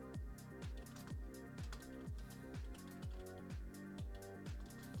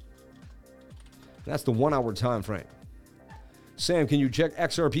 That's the 1 hour time frame. Sam, can you check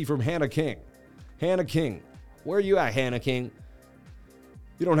XRP from Hannah King? Hannah King. Where are you at, Hannah King?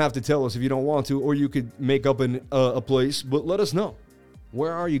 You don't have to tell us if you don't want to, or you could make up a place, but let us know.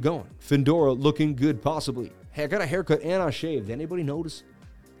 Where are you going? Findora looking good, possibly. Hey, I got a haircut and I shaved. Did anybody notice?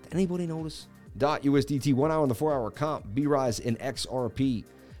 .USDT 1 hour and the 4 hour comp, BRISE and XRP.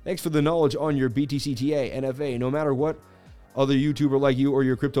 Thanks for the knowledge on your BTCTA, NFA. No matter what other YouTuber like you or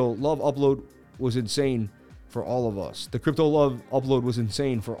your crypto love upload was insane for all of us. The crypto love upload was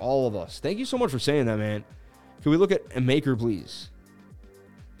insane for all of us. Thank you so much for saying that, man. Can we look at a maker, please?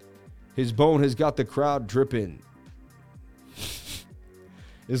 His bone has got the crowd dripping.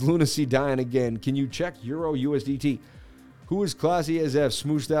 Is Lunacy dying again? Can you check Euro USDT? Who is classy as F?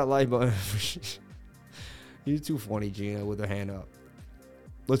 Smoosh that like button. You're too funny, Gina, with her hand up.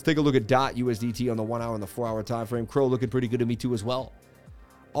 Let's take a look at .USDT on the 1 hour and the 4 hour time frame. Crow looking pretty good to me too as well.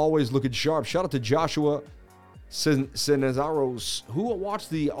 Always looking sharp. Shout out to Joshua Senazaros, who watched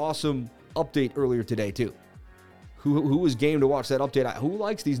the awesome update earlier today too. Who was game to watch that update? Who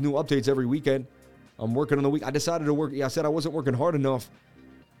likes these new updates every weekend? I'm working on the week. I decided to work. I said I wasn't working hard enough.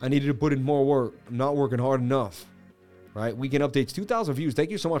 I needed to put in more work. I'm not working hard enough. Right? Weekend updates, 2,000 views.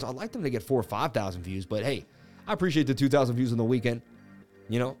 Thank you so much. I'd like them to get 4,000 or 5,000 views, but hey, I appreciate the 2,000 views on the weekend.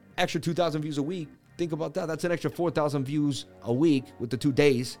 You know, extra 2,000 views a week. Think about that. That's an extra 4,000 views a week with the 2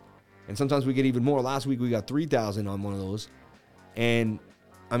 days. And sometimes we get even more. Last week we got 3,000 on one of those. And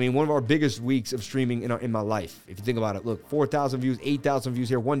I mean, one of our biggest weeks of streaming in my life. If you think about it, look, 4,000 views, 8,000 views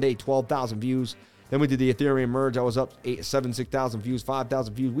here. One day, 12,000 views. Then we did the Ethereum merge. I was up 6,000 views,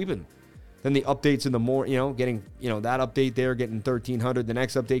 5,000 views. Then the updates in the more, getting, that update there, getting 1,300. The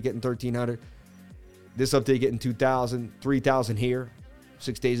next update getting 1,300. This update getting 2,000, 3,000 here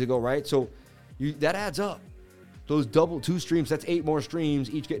 6 days ago, right? So that adds up. Those double 2 streams, that's 8 more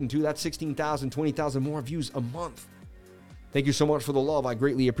streams, each getting 2. That's 16,000, 20,000 more views a month. Thank you so much for the love. I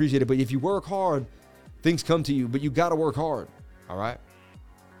greatly appreciate it. But if you work hard, things come to you. But you got to work hard, all right?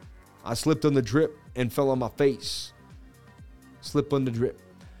 I slipped on the drip and fell on my face. Slip on the drip.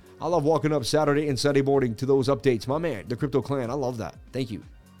 I love walking up Saturday and Sunday morning to those updates. My man, the Crypto Clan, I love that. Thank you.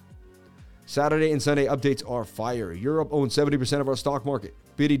 Saturday and Sunday updates are fire. Europe owns 70% of our stock market.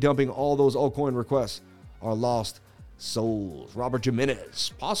 Biddy dumping all those altcoin requests are lost souls. Robert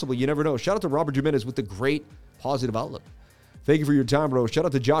Jimenez, possibly, you never know. Shout out to Robert Jimenez with the great positive outlook. Thank you for your time, bro. Shout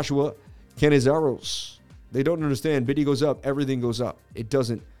out to Joshua Canizaros. They don't understand. Biddy goes up, everything goes up. It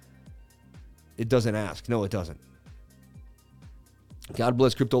doesn't ask. No, it doesn't. God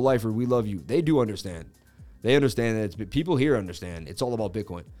bless Crypto Lifer. We love you. They do understand. They understand that people here understand. It's all about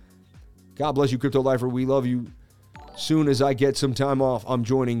Bitcoin. God bless you, Crypto Lifer. We love you. Soon as I get some time off, I'm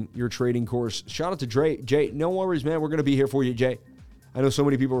joining your trading course. Shout out to Jay. No worries, man. We're going to be here for you, Jay. I know so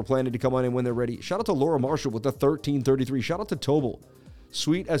many people are planning to come on in when they're ready. Shout out to Laura Marshall with the 1333. Shout out to Tobel.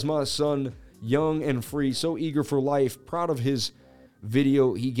 Sweet as my son, young and free, so eager for life. Proud of his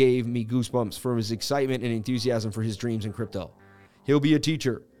video. He gave me goosebumps from his excitement and enthusiasm for his dreams in crypto. He'll be a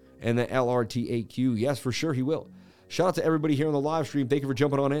teacher and the LRTAQ. Yes, for sure he will. Shout out to everybody here on the live stream. Thank you for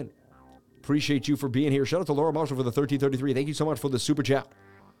jumping on in. Appreciate you for being here. Shout out to Laura Marshall for the 1333. Thank you so much for the super chat.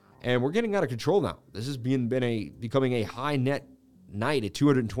 And we're getting out of control now. This has becoming a high net night at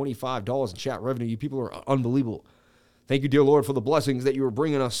 $225 in chat revenue. You people are unbelievable. Thank you, dear Lord, for the blessings that you are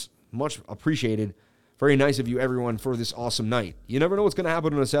bringing us. Much appreciated. Very nice of you, everyone, for this awesome night. You never know what's going to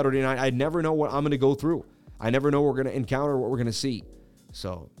happen on a Saturday night. I never know what I'm going to go through. I never know what we're going to encounter, what we're going to see.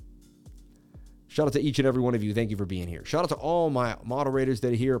 So, shout out to each and every one of you. Thank you for being here. Shout out to all my moderators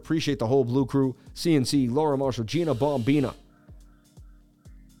that are here. Appreciate the whole Blue Crew. CNC, Laura Marshall, Gina Bombina,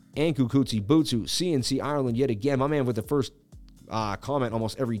 Anku Kutsi, Butsu, CNC Ireland yet again. My man with the first comment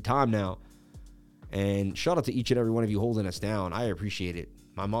almost every time now. And shout out to each and every one of you holding us down. I appreciate it.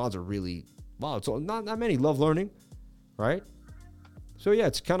 My mods are really, wow, it's not that many. Love learning, right? So yeah,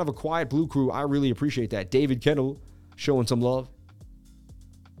 it's kind of a quiet Blue Crew. I really appreciate that. David Kendall showing some love.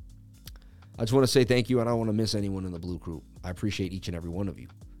 I just want to say thank you. I don't want to miss anyone in the Blue Crew. I appreciate each and every one of you.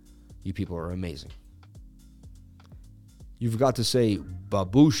 You people are amazing. You forgot to say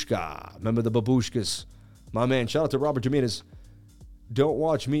babushka. Remember the babushkas? My man, shout out to Robert Jimenez. Don't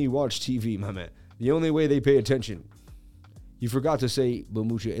watch me, watch TV, my man. The only way they pay attention. You forgot to say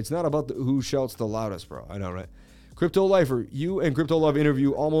bamusha. It's not about who shouts the loudest, bro. I know, right? Crypto Lifer, you and Crypto Love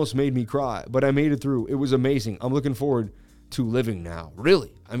interview almost made me cry, but I made it through. It was amazing. I'm looking forward to living now.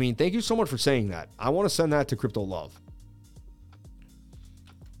 Really? I mean, thank you so much for saying that. I want to send that to Crypto Love.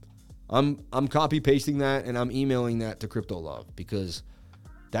 I'm copy pasting that and I'm emailing that to Crypto Love because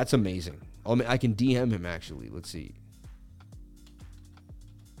that's amazing. I can DM him actually. Let's see.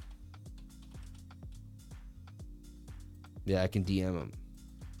 Yeah, I can DM him.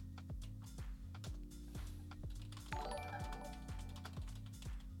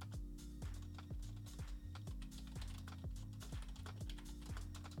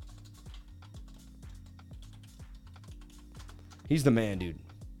 He's the man, dude.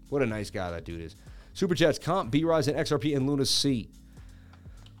 What a nice guy that dude is. Super Chats, Comp, B-Rise, and XRP, and Luna C.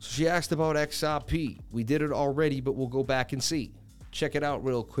 So she asked about XRP. We did it already, but we'll go back and see. Check it out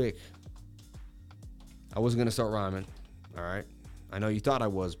real quick. I wasn't going to start rhyming. All right. I know you thought I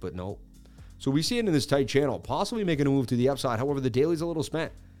was, but no. So we see it in this tight channel, possibly making a move to the upside. However, the daily's a little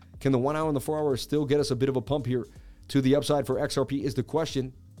spent. Can the 1 hour and the 4 hour still get us a bit of a pump here to the upside for XRP is the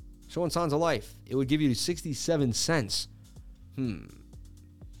question. Showing signs of life. It would give you 67 cents.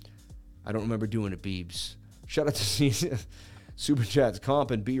 I don't remember doing it, Beebs. Shout out to Super Chats,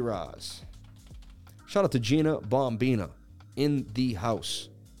 Comp, and B-Roz. Shout out to Gina Bombina in the house.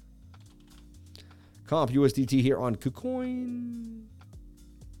 Comp, USDT here on KuCoin.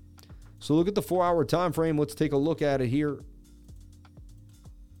 So look at the 4 hour time frame. Let's take a look at it here.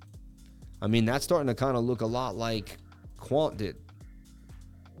 I mean, that's starting to kind of look a lot like Quant did.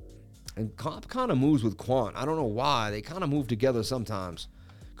 And Comp kind of moves with Quant. I don't know why. They kind of move together sometimes.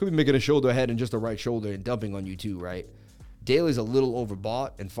 Could be making a shoulder head and just a right shoulder and dumping on you too, right? Daily's a little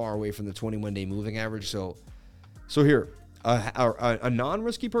overbought and far away from the 21-day moving average. So here, a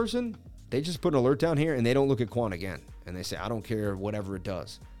non-risky person, they just put an alert down here and they don't look at Quant again. And they say, I don't care whatever it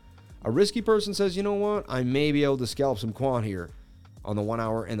does. A risky person says, you know what? I may be able to scalp some Quant here on the 1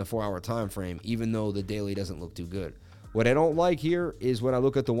 hour and the 4 hour time frame, even though the daily doesn't look too good. What I don't like here is when I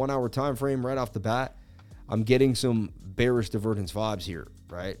look at the 1 hour time frame right off the bat, I'm getting some bearish divergence vibes here,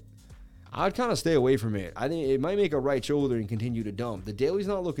 right? I'd kind of stay away from it. I think it might make a right shoulder and continue to dump. The daily's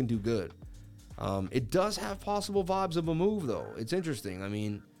not looking too good. It does have possible vibes of a move, though. It's interesting. I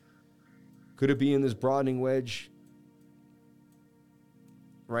mean, could it be in this broadening wedge?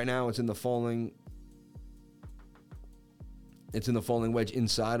 Right now, it's in the falling. It's in the falling wedge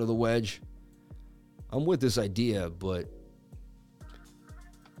inside of the wedge. I'm with this idea, but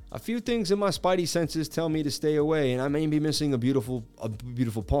a few things in my spidey senses tell me to stay away, and I may be missing a beautiful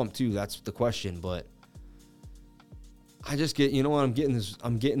pump too. That's the question, but I just get, you know what, I'm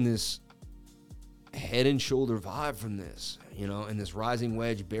getting this head and shoulder vibe from this, you know, and this rising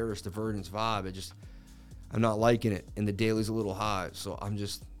wedge bearish divergence vibe. I'm not liking it, and the daily's a little high, so I'm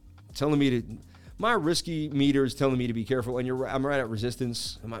just telling me to. My risky meter is telling me to be careful, and I'm right at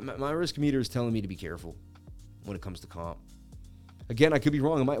resistance. My risk meter is telling me to be careful when it comes to comp. Again, I could be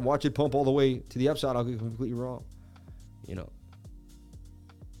wrong. I might watch it pump all the way to the upside. I'll get completely wrong, you know.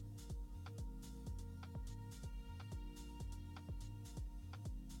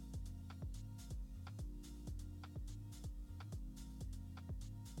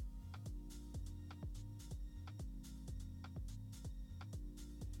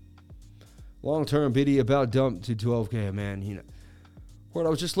 Long-term biddy about dump to 12K, man. You know, well, I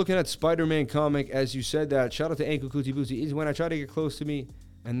was just looking at Spider-Man comic as you said that. Shout out to Ankle Kuti Booty. Is when I try to get close to me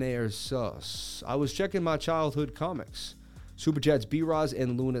and they are sus. I was checking my childhood comics. Super Chats, B-Roz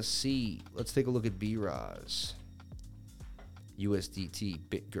and Luna C. Let's take a look at B-Roz. USDT,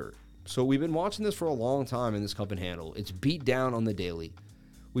 BitGert. So we've been watching this for a long time in this cup and handle. It's beat down on the daily.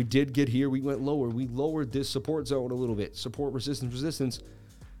 We did get here. We went lower. We lowered this support zone a little bit. Support, resistance, resistance.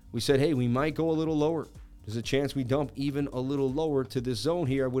 We said, hey, we might go a little lower. There's a chance we dump even a little lower to this zone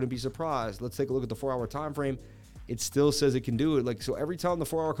here. I wouldn't be surprised. Let's take a look at the 4-hour time frame. It still says it can do it. Like, so every time the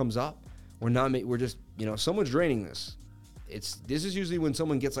 4-hour comes up, we're just, someone's draining this. This is usually when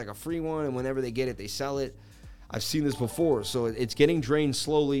someone gets like a free one, and whenever they get it, they sell it. I've seen this before, so it's getting drained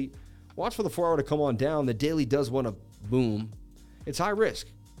slowly. Watch for the 4-hour to come on down. The daily does want to boom. It's high risk.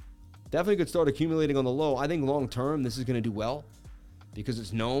 Definitely could start accumulating on the low. I think long term, this is going to do well because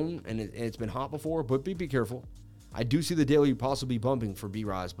it's known and it's been hot before, but be careful. I do see the daily possibly bumping for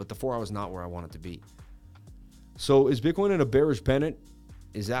B-Rise, but the 4-hour is not where I want it to be. So is Bitcoin in a bearish pennant?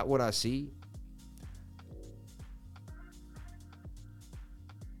 Is that what I see?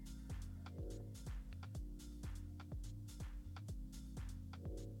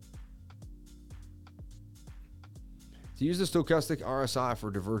 To use the stochastic RSI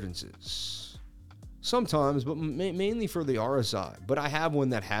for divergences. Sometimes, but mainly for the RSI. But I have one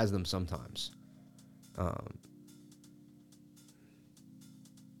that has them sometimes.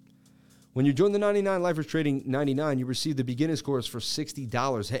 When you join the 99 Lifers Trading 99, you receive the beginner's course for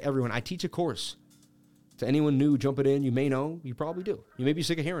 $60. Hey, everyone, I teach a course. To anyone new jumping in, you may know, you probably do. You may be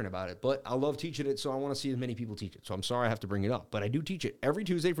sick of hearing about it, but I love teaching it, so I want to see as many people teach it. So I'm sorry I have to bring it up, but I do teach it every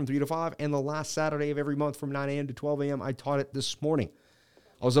Tuesday from 3 to 5, and the last Saturday of every month from 9 a.m. to 12 a.m. I taught it this morning.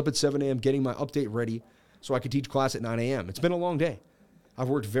 I was up at 7 a.m. getting my update ready so I could teach class at 9 a.m. It's been a long day. I've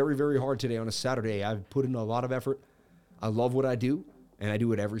worked very, very hard today on a Saturday. I've put in a lot of effort. I love what I do, and I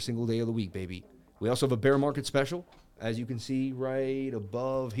do it every single day of the week, baby. We also have a bear market special, as you can see right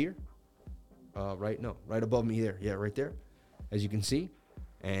above here. Right above me there. Yeah, right there, as you can see.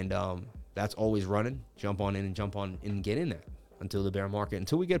 And that's always running. Jump on in and get in there until the bear market,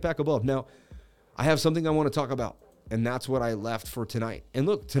 until we get back above. Now, I have something I want to talk about, and that's what I left for tonight. And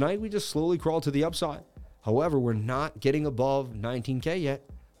look, tonight we just slowly crawled to the upside. However, we're not getting above 19K yet.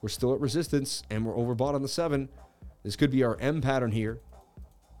 We're still at resistance, and we're overbought on the 7. This could be our M pattern here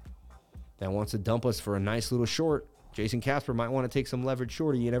that wants to dump us for a nice little short. Jason Casper might want to take some leverage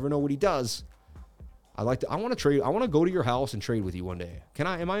shorty. You never know what he does. I want to trade. I want to go to your house and trade with you one day.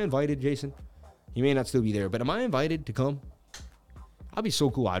 Am I invited, Jason? You may not still be there, but am I invited to come? I'd be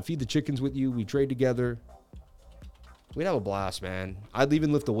so cool. I'd feed the chickens with you. We'd trade together. We'd have a blast, man. I'd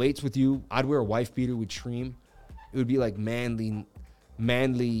even lift the weights with you. I'd wear a wife beater. We'd stream. It would be like manly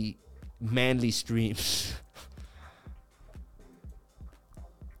streams.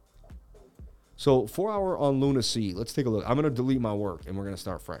 So 4-hour on Luna C. Let's take a look. I'm going to delete my work, and we're going to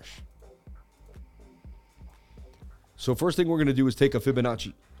start fresh. So first thing we're going to do is take a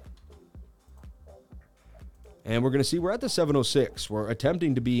Fibonacci. And we're going to see we're at the 706. We're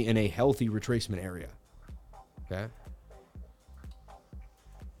attempting to be in a healthy retracement area. Okay?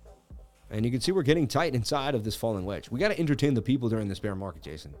 And you can see we're getting tight inside of this falling wedge. We got to entertain the people during this bear market,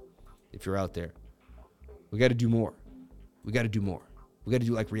 Jason, if you're out there. We got to do more. We got to do more. We got to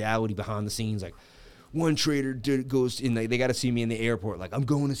do like reality behind the scenes. Like one trader goes in, they got to see me in the airport. Like, I'm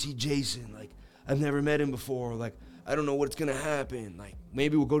going to see Jason. Like, I've never met him before. Like, I don't know what's going to happen. Like,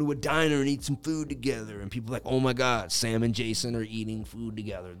 maybe we'll go to a diner and eat some food together. And people are like, oh my God, Sam and Jason are eating food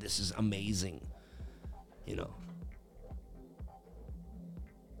together. This is amazing. You know.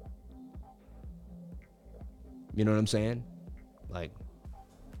 You know what I'm saying? Like,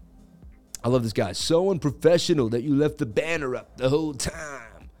 I love this guy. So unprofessional that you left the banner up the whole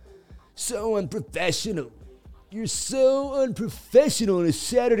time. So unprofessional. You're so unprofessional on a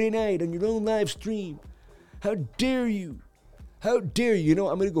Saturday night on your own live stream. How dare you? How dare you? You know,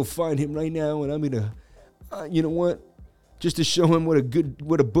 I'm going to go find him right now, and I'm going to, you know what? Just to show him what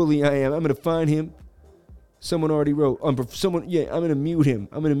a bully I am, I'm going to find him. Someone already wrote. I'm going to mute him.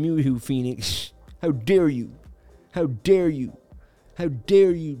 I'm going to mute you, Phoenix. How dare you? How dare you? How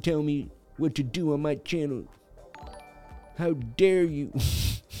dare you tell me what to do on my channel? How dare you?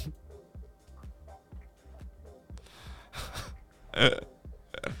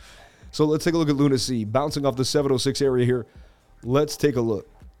 So let's take a look at Luna C. Bouncing off the 706 area here. Let's take a look.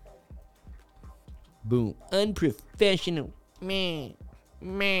 Boom. Unprofessional. Man.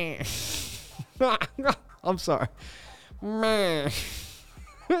 I'm sorry. Man.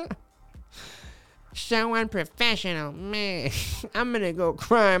 So unprofessional. Man. I'm going to go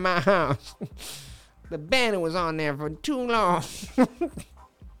cry in my house. The banner was on there for too long.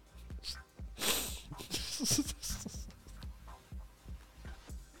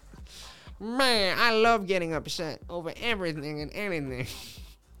 Man, I love getting upset over everything and anything.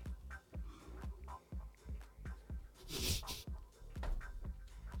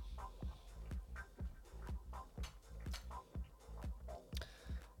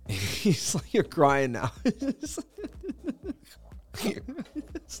 He's like, you're crying now. I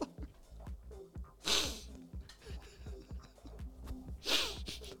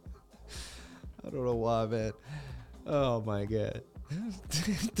don't know why, man. Oh my god.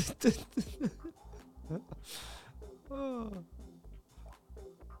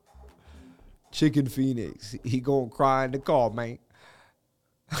 Chicken Phoenix. He gonna cry in the car, man.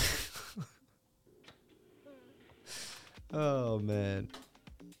 Oh man.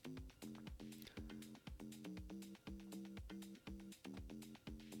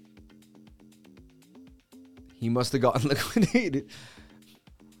 He must have gotten liquidated.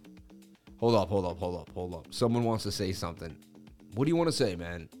 Hold up. Someone wants to say something. What do you want to say,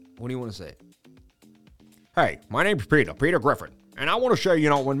 man? What do you want to say? Hey, my name's Peter Griffin, and I want to say,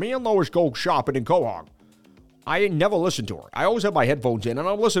 when me and Lois go shopping in Quahog, I never listen to her. I always have my headphones in, and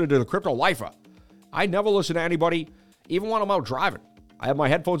I'm listening to the Crypto Lifer. I never listen to anybody, even when I'm out driving. I have my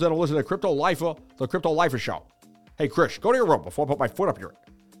headphones in and listen to Crypto Lifer, the Crypto Lifer show. Hey, Chris, go to your room before I put my foot up your.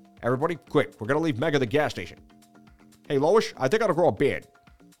 Everybody, quick. We're going to leave Meg at the gas station. Hey, Lois, I think I ought to grow a beard.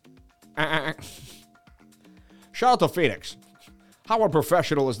 Shout out to Phoenix. How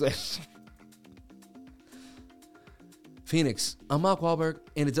unprofessional is this? Phoenix, I'm Mark Wahlberg,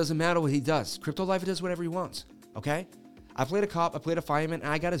 and it doesn't matter what he does. Crypto Lifer does whatever he wants, okay? I played a cop, I played a fireman,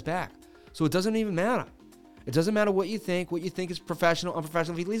 and I got his back. So it doesn't even matter. It doesn't matter what you think is professional,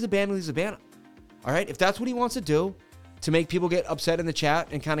 unprofessional. If he leaves a banner, he leaves a banner. All right? If that's what he wants to do to make people get upset in the chat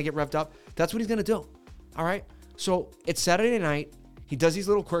and kind of get revved up, that's what he's going to do. All right? So it's Saturday night. He does these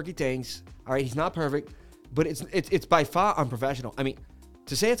little quirky things. All right? He's not perfect, but it's by far unprofessional. I mean,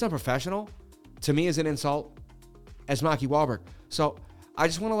 to say it's unprofessional, to me, is an insult as Marky Wahlberg. So I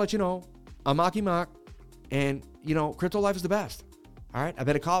just want to let you know, I'm Marky Mark, and, Crypto Life is the best. All right? I've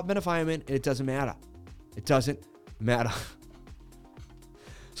been a cop, been a fireman, and it doesn't matter. It doesn't matter.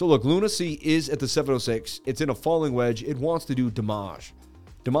 So look, Luna C is at the 706. It's in a falling wedge. It wants to do damage.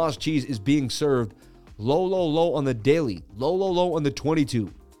 Damage cheese is being served low on the daily. Low on the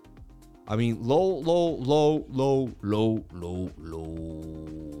 22. I mean, low.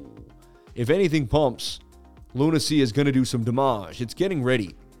 If anything pumps, Luna C is going to do some damage. It's getting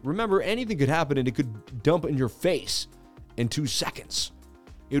ready. Remember, anything could happen and it could dump in your face in 2 seconds.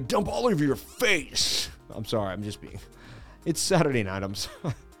 You dump all over your face. I'm sorry, I'm just being... It's Saturday night, I'm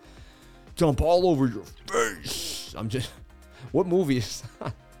sorry. Dump all over your face. I'm just... What movie is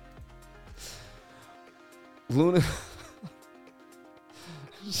that? Luna...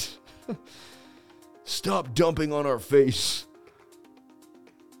 Stop dumping on our face.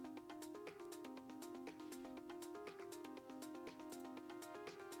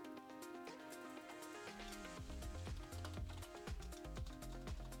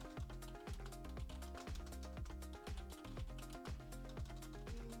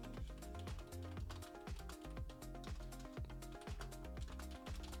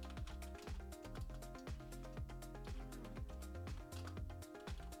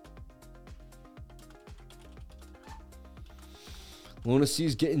 Luna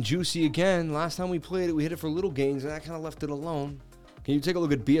C's getting juicy again. Last time we played it, we hit it for little gains, and I kind of left it alone. Can you take a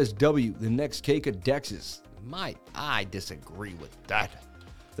look at BSW, the next cake of Dex's? I disagree with that.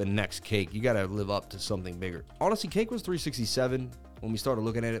 The next cake. You got to live up to something bigger. Honestly, cake was 367 when we started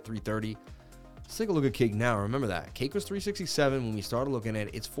looking at it, 330. Let's take a look at cake now. Remember that. Cake was 367 when we started looking at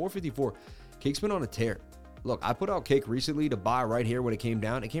it. It's 454. Cake's been on a tear. Look, I put out cake recently to buy right here when it came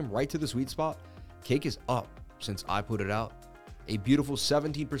down. It came right to the sweet spot. Cake is up since I put it out. A beautiful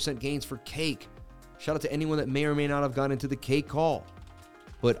 17% gains for cake. Shout out to anyone that may or may not have gone into the cake call.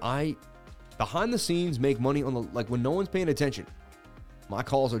 But I, behind the scenes, make money on the, like when no one's paying attention. My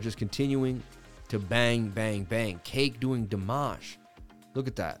calls are just continuing to bang, bang, bang. Cake doing damage. Look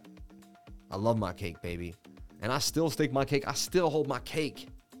at that. I love my cake, baby. And I still stake my cake. I still hold my cake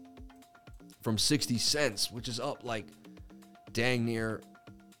from 60 cents, which is up like dang near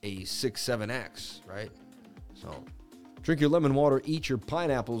a 6-7x, right? So drink your lemon water, eat your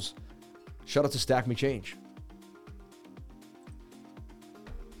pineapples. Shout out to Stack Me Change.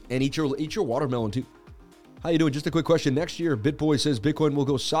 And eat your watermelon too. How you doing? Just a quick question. Next year, BitBoy says Bitcoin will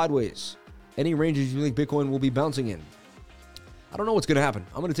go sideways. Any ranges you think Bitcoin will be bouncing in? I don't know what's going to happen.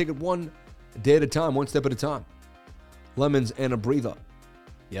 I'm going to take it one day at a time, one step at a time. Lemons and a breather.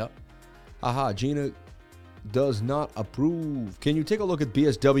 Yep. Haha, Gina does not approve. Can you take a look at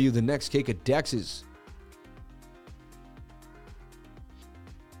BSW, the next cake at Dex's?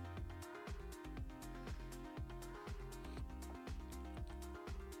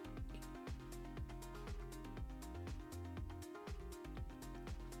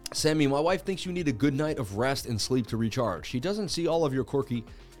 Sammy, my wife thinks you need a good night of rest and sleep to recharge. She doesn't see all of your quirky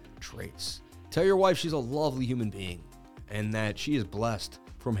traits. Tell your wife she's a lovely human being and that she is blessed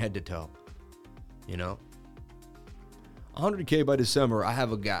from head to toe. You know? 100K by December. I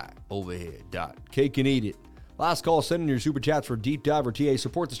have a guy over here. Cake and eat it. Last call, send in your super chats for Deep Dive or TA.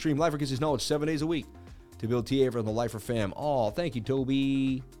 Support the stream. Lifer gets his knowledge 7 days a week to build TA for the Lifer fam. Oh, thank you,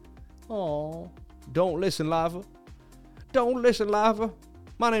 Toby. Oh, don't listen, Lifer. Don't listen, Lifer.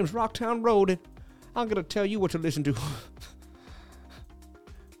 My name's Rocktown Road, and I'm going to tell you what to listen to.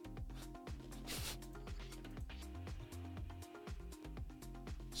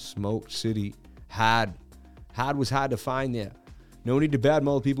 Smoke City. Had was hard to find there. No need to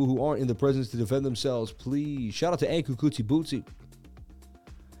badmouth people who aren't in the presence to defend themselves, please. Shout out to Anku Kutsi Bootsy.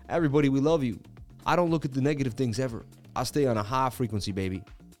 Everybody, we love you. I don't look at the negative things ever. I stay on a high frequency, baby.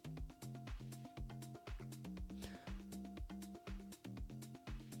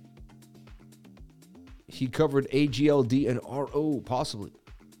 He covered AGLD and RO, possibly.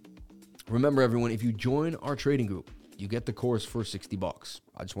 Remember, everyone, if you join our trading group, you get the course for $60.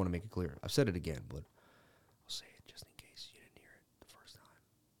 I just want to make it clear. I've said it again, but I'll say it just in case you didn't hear it the first time.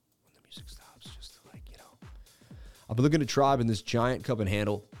 When the music stops, just to I've been looking at Tribe in this giant cup and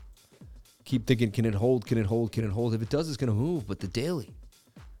handle. Keep thinking, can it hold? Can it hold? Can it hold? If it does, it's going to move. But the daily's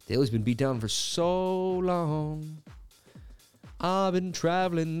been beat down for so long. I've been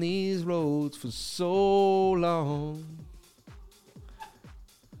traveling these roads for so long.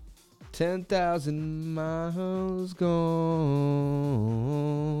 10,000 miles gone.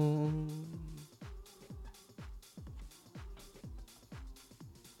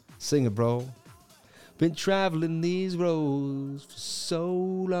 Sing it, bro. Been traveling these roads for so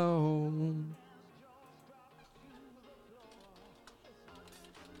long.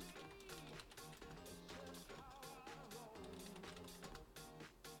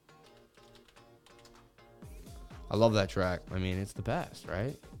 I love that track. I mean, it's the best,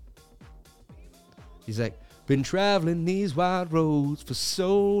 right? He's like, been traveling these wide roads for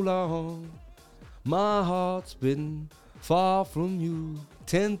so long. My heart's been far from you.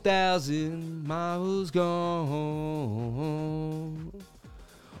 10,000 miles gone.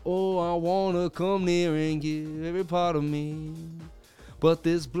 Oh, I wanna come near and give every part of me, but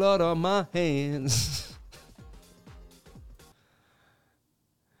there's blood on my hands.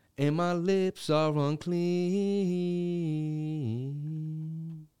 And my lips are unclean.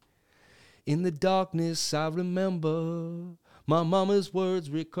 In the darkness I remember my mama's words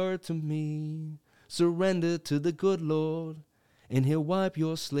recur to me. Surrender to the good Lord and he'll wipe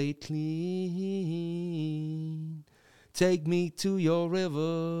your slate clean. Take me to your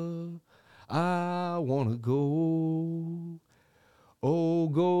river, I wanna go. Oh,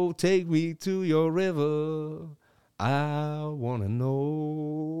 go take me to your river, I wanna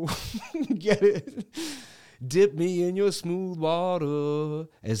know. Get it? Dip me in your smooth water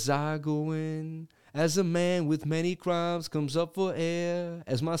as I go in. As a man with many crimes comes up for air,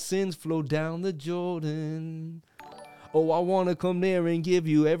 as my sins flow down the Jordan. Oh, I wanna come there and give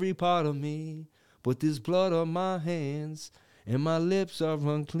you every part of me, but there's blood on my hands and my lips are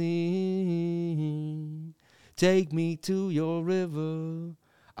unclean. Take me to your river,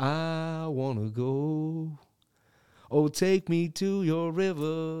 I wanna go. Oh, take me to your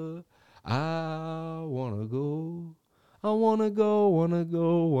river, I wanna go. I wanna go, wanna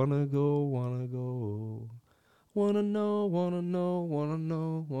go, wanna go, wanna go. Wanna know, wanna know, wanna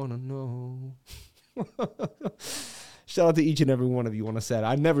know, wanna know. Shout out to each and every one of you on the set.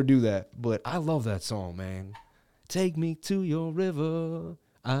 I never do that, but I love that song, man. Take me to your river,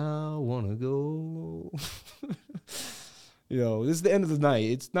 I wanna go. Yo, this is the end of the night.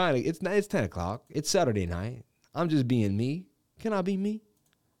 It's 10 o'clock. It's Saturday night. I'm just being me. Can I be me?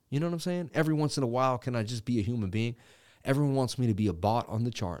 You know what I'm saying? Every once in a while, can I just be a human being? Everyone wants me to be a bot on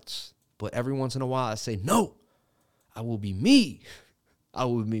the charts. But every once in a while, I say, no, I will be me. I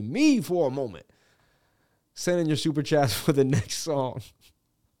will be me for a moment. Send in your super chats for the next song.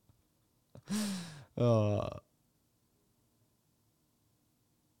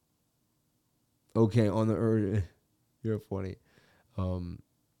 Okay, on the earth. You're funny.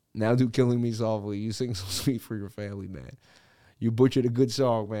 Now do Killing Me Softly. You sing so sweet for your family, man. You butchered a good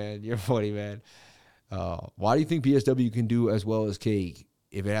song, man. You're funny, man. Why do you think BSW can do as well as Cake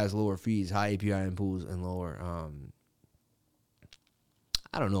if it has lower fees, high API and pools, and lower?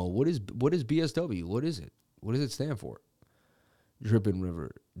 I don't know. What is BSW? What is it? What does it stand for? Drippin'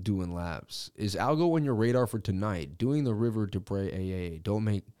 River, doing labs. Is Algo on your radar for tonight? Doing the River Dupre AA. Don't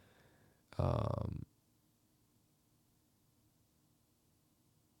make...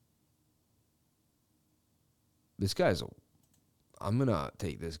 This guy's I'm going to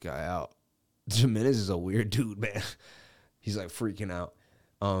take this guy out. Jimenez is a weird dude, man. He's like freaking out.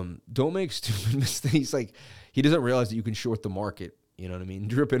 Don't make stupid mistakes. Like, he doesn't realize that you can short the market. You know what I mean?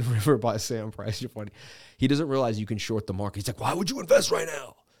 Dripping River by Sam Price. You're funny. He doesn't realize you can short the market. He's like, why would you invest right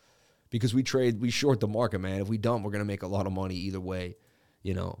now? Because we short the market, man. If we don't, we're going to make a lot of money either way.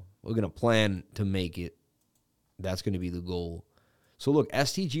 You know, we're going to plan to make it. That's going to be the goal. So look,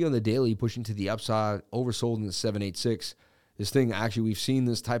 STG on the daily pushing to the upside, oversold in the 786. This thing, actually, we've seen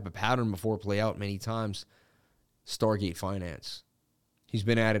this type of pattern before play out many times. Stargate Finance. He's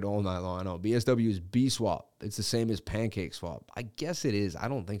been at it all night long. I know. BSW is B-swap. It's the same as Pancake Swap. I guess it is. I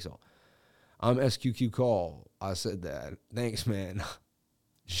don't think so. I'm SQQ Call. I said that. Thanks, man.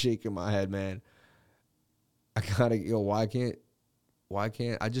 Shaking my head, man. I gotta, why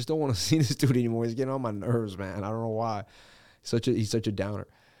can't, I just don't want to see this dude anymore. He's getting on my nerves, man. I don't know why. He's such a downer.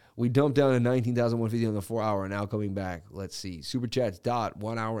 We dumped down to 19,150 on the 4 hour, now coming back. Let's see. Super Chats, Dot,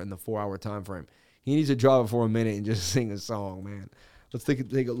 1 hour in the 4 hour time frame. He needs to drop it for a minute and just sing a song, man. Let's take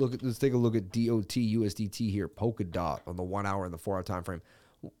a look at DOT USDT here. Polka Dot on the 1 hour and the 4 hour time frame.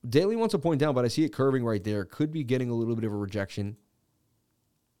 Daily wants to point down, but I see it curving right there. Could be getting a little bit of a rejection.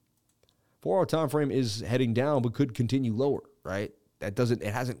 4 hour time frame is heading down, but could continue lower, right? It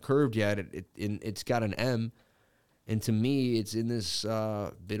hasn't curved yet. It's got an M. And to me, it's in this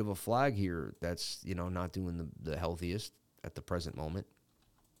bit of a flag here that's, not doing the healthiest at the present moment.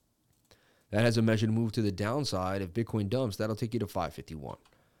 That has a measured move to the downside. If Bitcoin dumps, that'll take you to 551.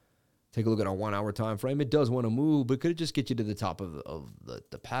 Take a look at our 1 hour time frame. It does want to move, but could it just get you to the top of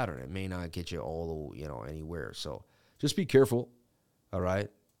the pattern? It may not get you all anywhere. So just be careful. All right.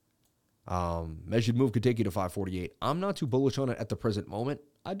 Measured move could take you to 548. I'm not too bullish on it at the present moment.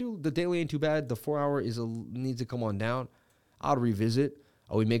 The daily ain't too bad. The 4 hour needs to come on down. I'll revisit.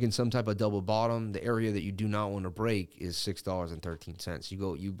 Are we making some type of double bottom? The area that you do not want to break is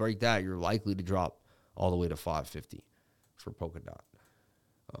 $6.13. You break that, you're likely to drop all the way to 550 for Polkadot.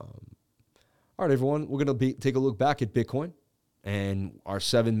 All right, everyone, we're going to take a look back at Bitcoin, and our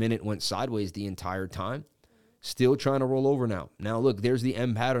 7 minute went sideways the entire time. Still trying to roll over now. Now, look, there's the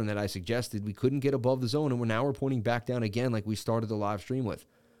M pattern that I suggested. We couldn't get above the zone, and we're pointing back down again like we started the live stream with.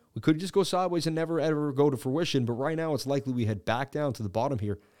 We could just go sideways and never, ever go to fruition, but right now it's likely we head back down to the bottom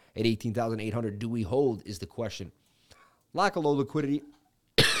here at 18,800. Do we hold is the question. Lack of low liquidity.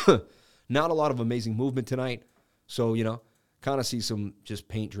 Not a lot of amazing movement tonight. So, kind of see some just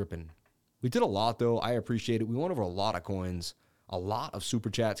paint dripping. We did a lot, though. I appreciate it. We went over a lot of coins. A lot of super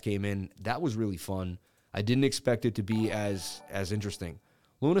chats came in. That was really fun. I didn't expect it to be as interesting.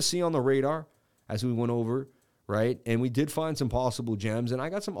 Luna C on the radar as we went over, right? And we did find some possible gems, and I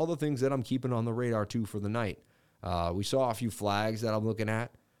got some other things that I'm keeping on the radar, too, for the night. We saw a few flags that I'm looking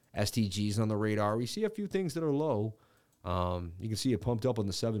at. STGs on the radar. We see a few things that are low. You can see it pumped up on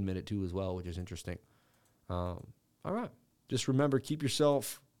the 7 minute, too, as well, which is interesting. All right. Just remember, keep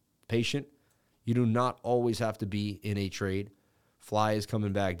yourself patient. You do not always have to be in a trade. Fly is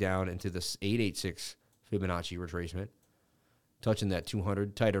coming back down into the 886 Fibonacci retracement. Touching that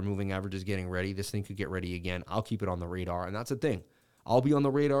 200. Tighter moving average is getting ready. This thing could get ready again. I'll keep it on the radar, and that's the thing. I'll be on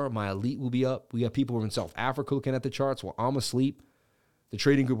the radar. My elite will be up. We got people in South Africa looking at the charts while I'm asleep. The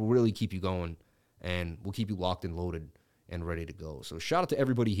trading group will really keep you going, and we'll keep you locked and loaded and ready to go. So shout out to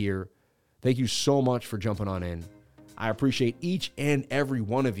everybody here. Thank you so much for jumping on in. I appreciate each and every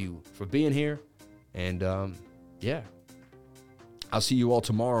one of you for being here. And, I'll see you all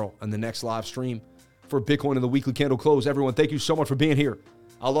tomorrow on the next live stream for Bitcoin and the weekly candle close. Everyone, thank you so much for being here.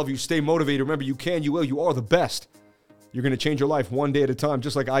 I love you. Stay motivated. Remember, you can, you will, you are the best. You're going to change your life one day at a time,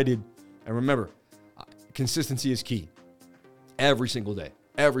 just like I did. And remember, consistency is key. Every single day.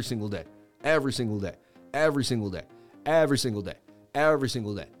 Every single day. Every single day. Every single day. Every single day. Every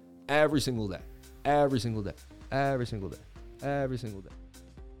single day. Every single day. Every single day. Every single day. Every single day.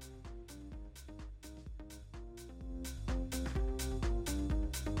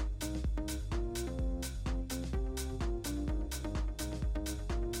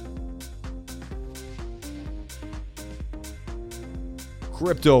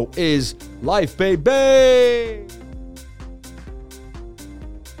 Crypto is life, baby.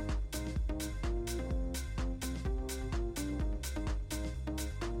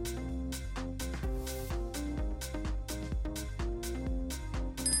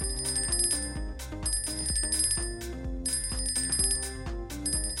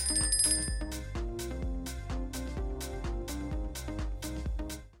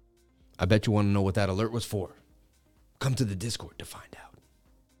 I bet you want to know what that alert was for. Come to the Discord to find out.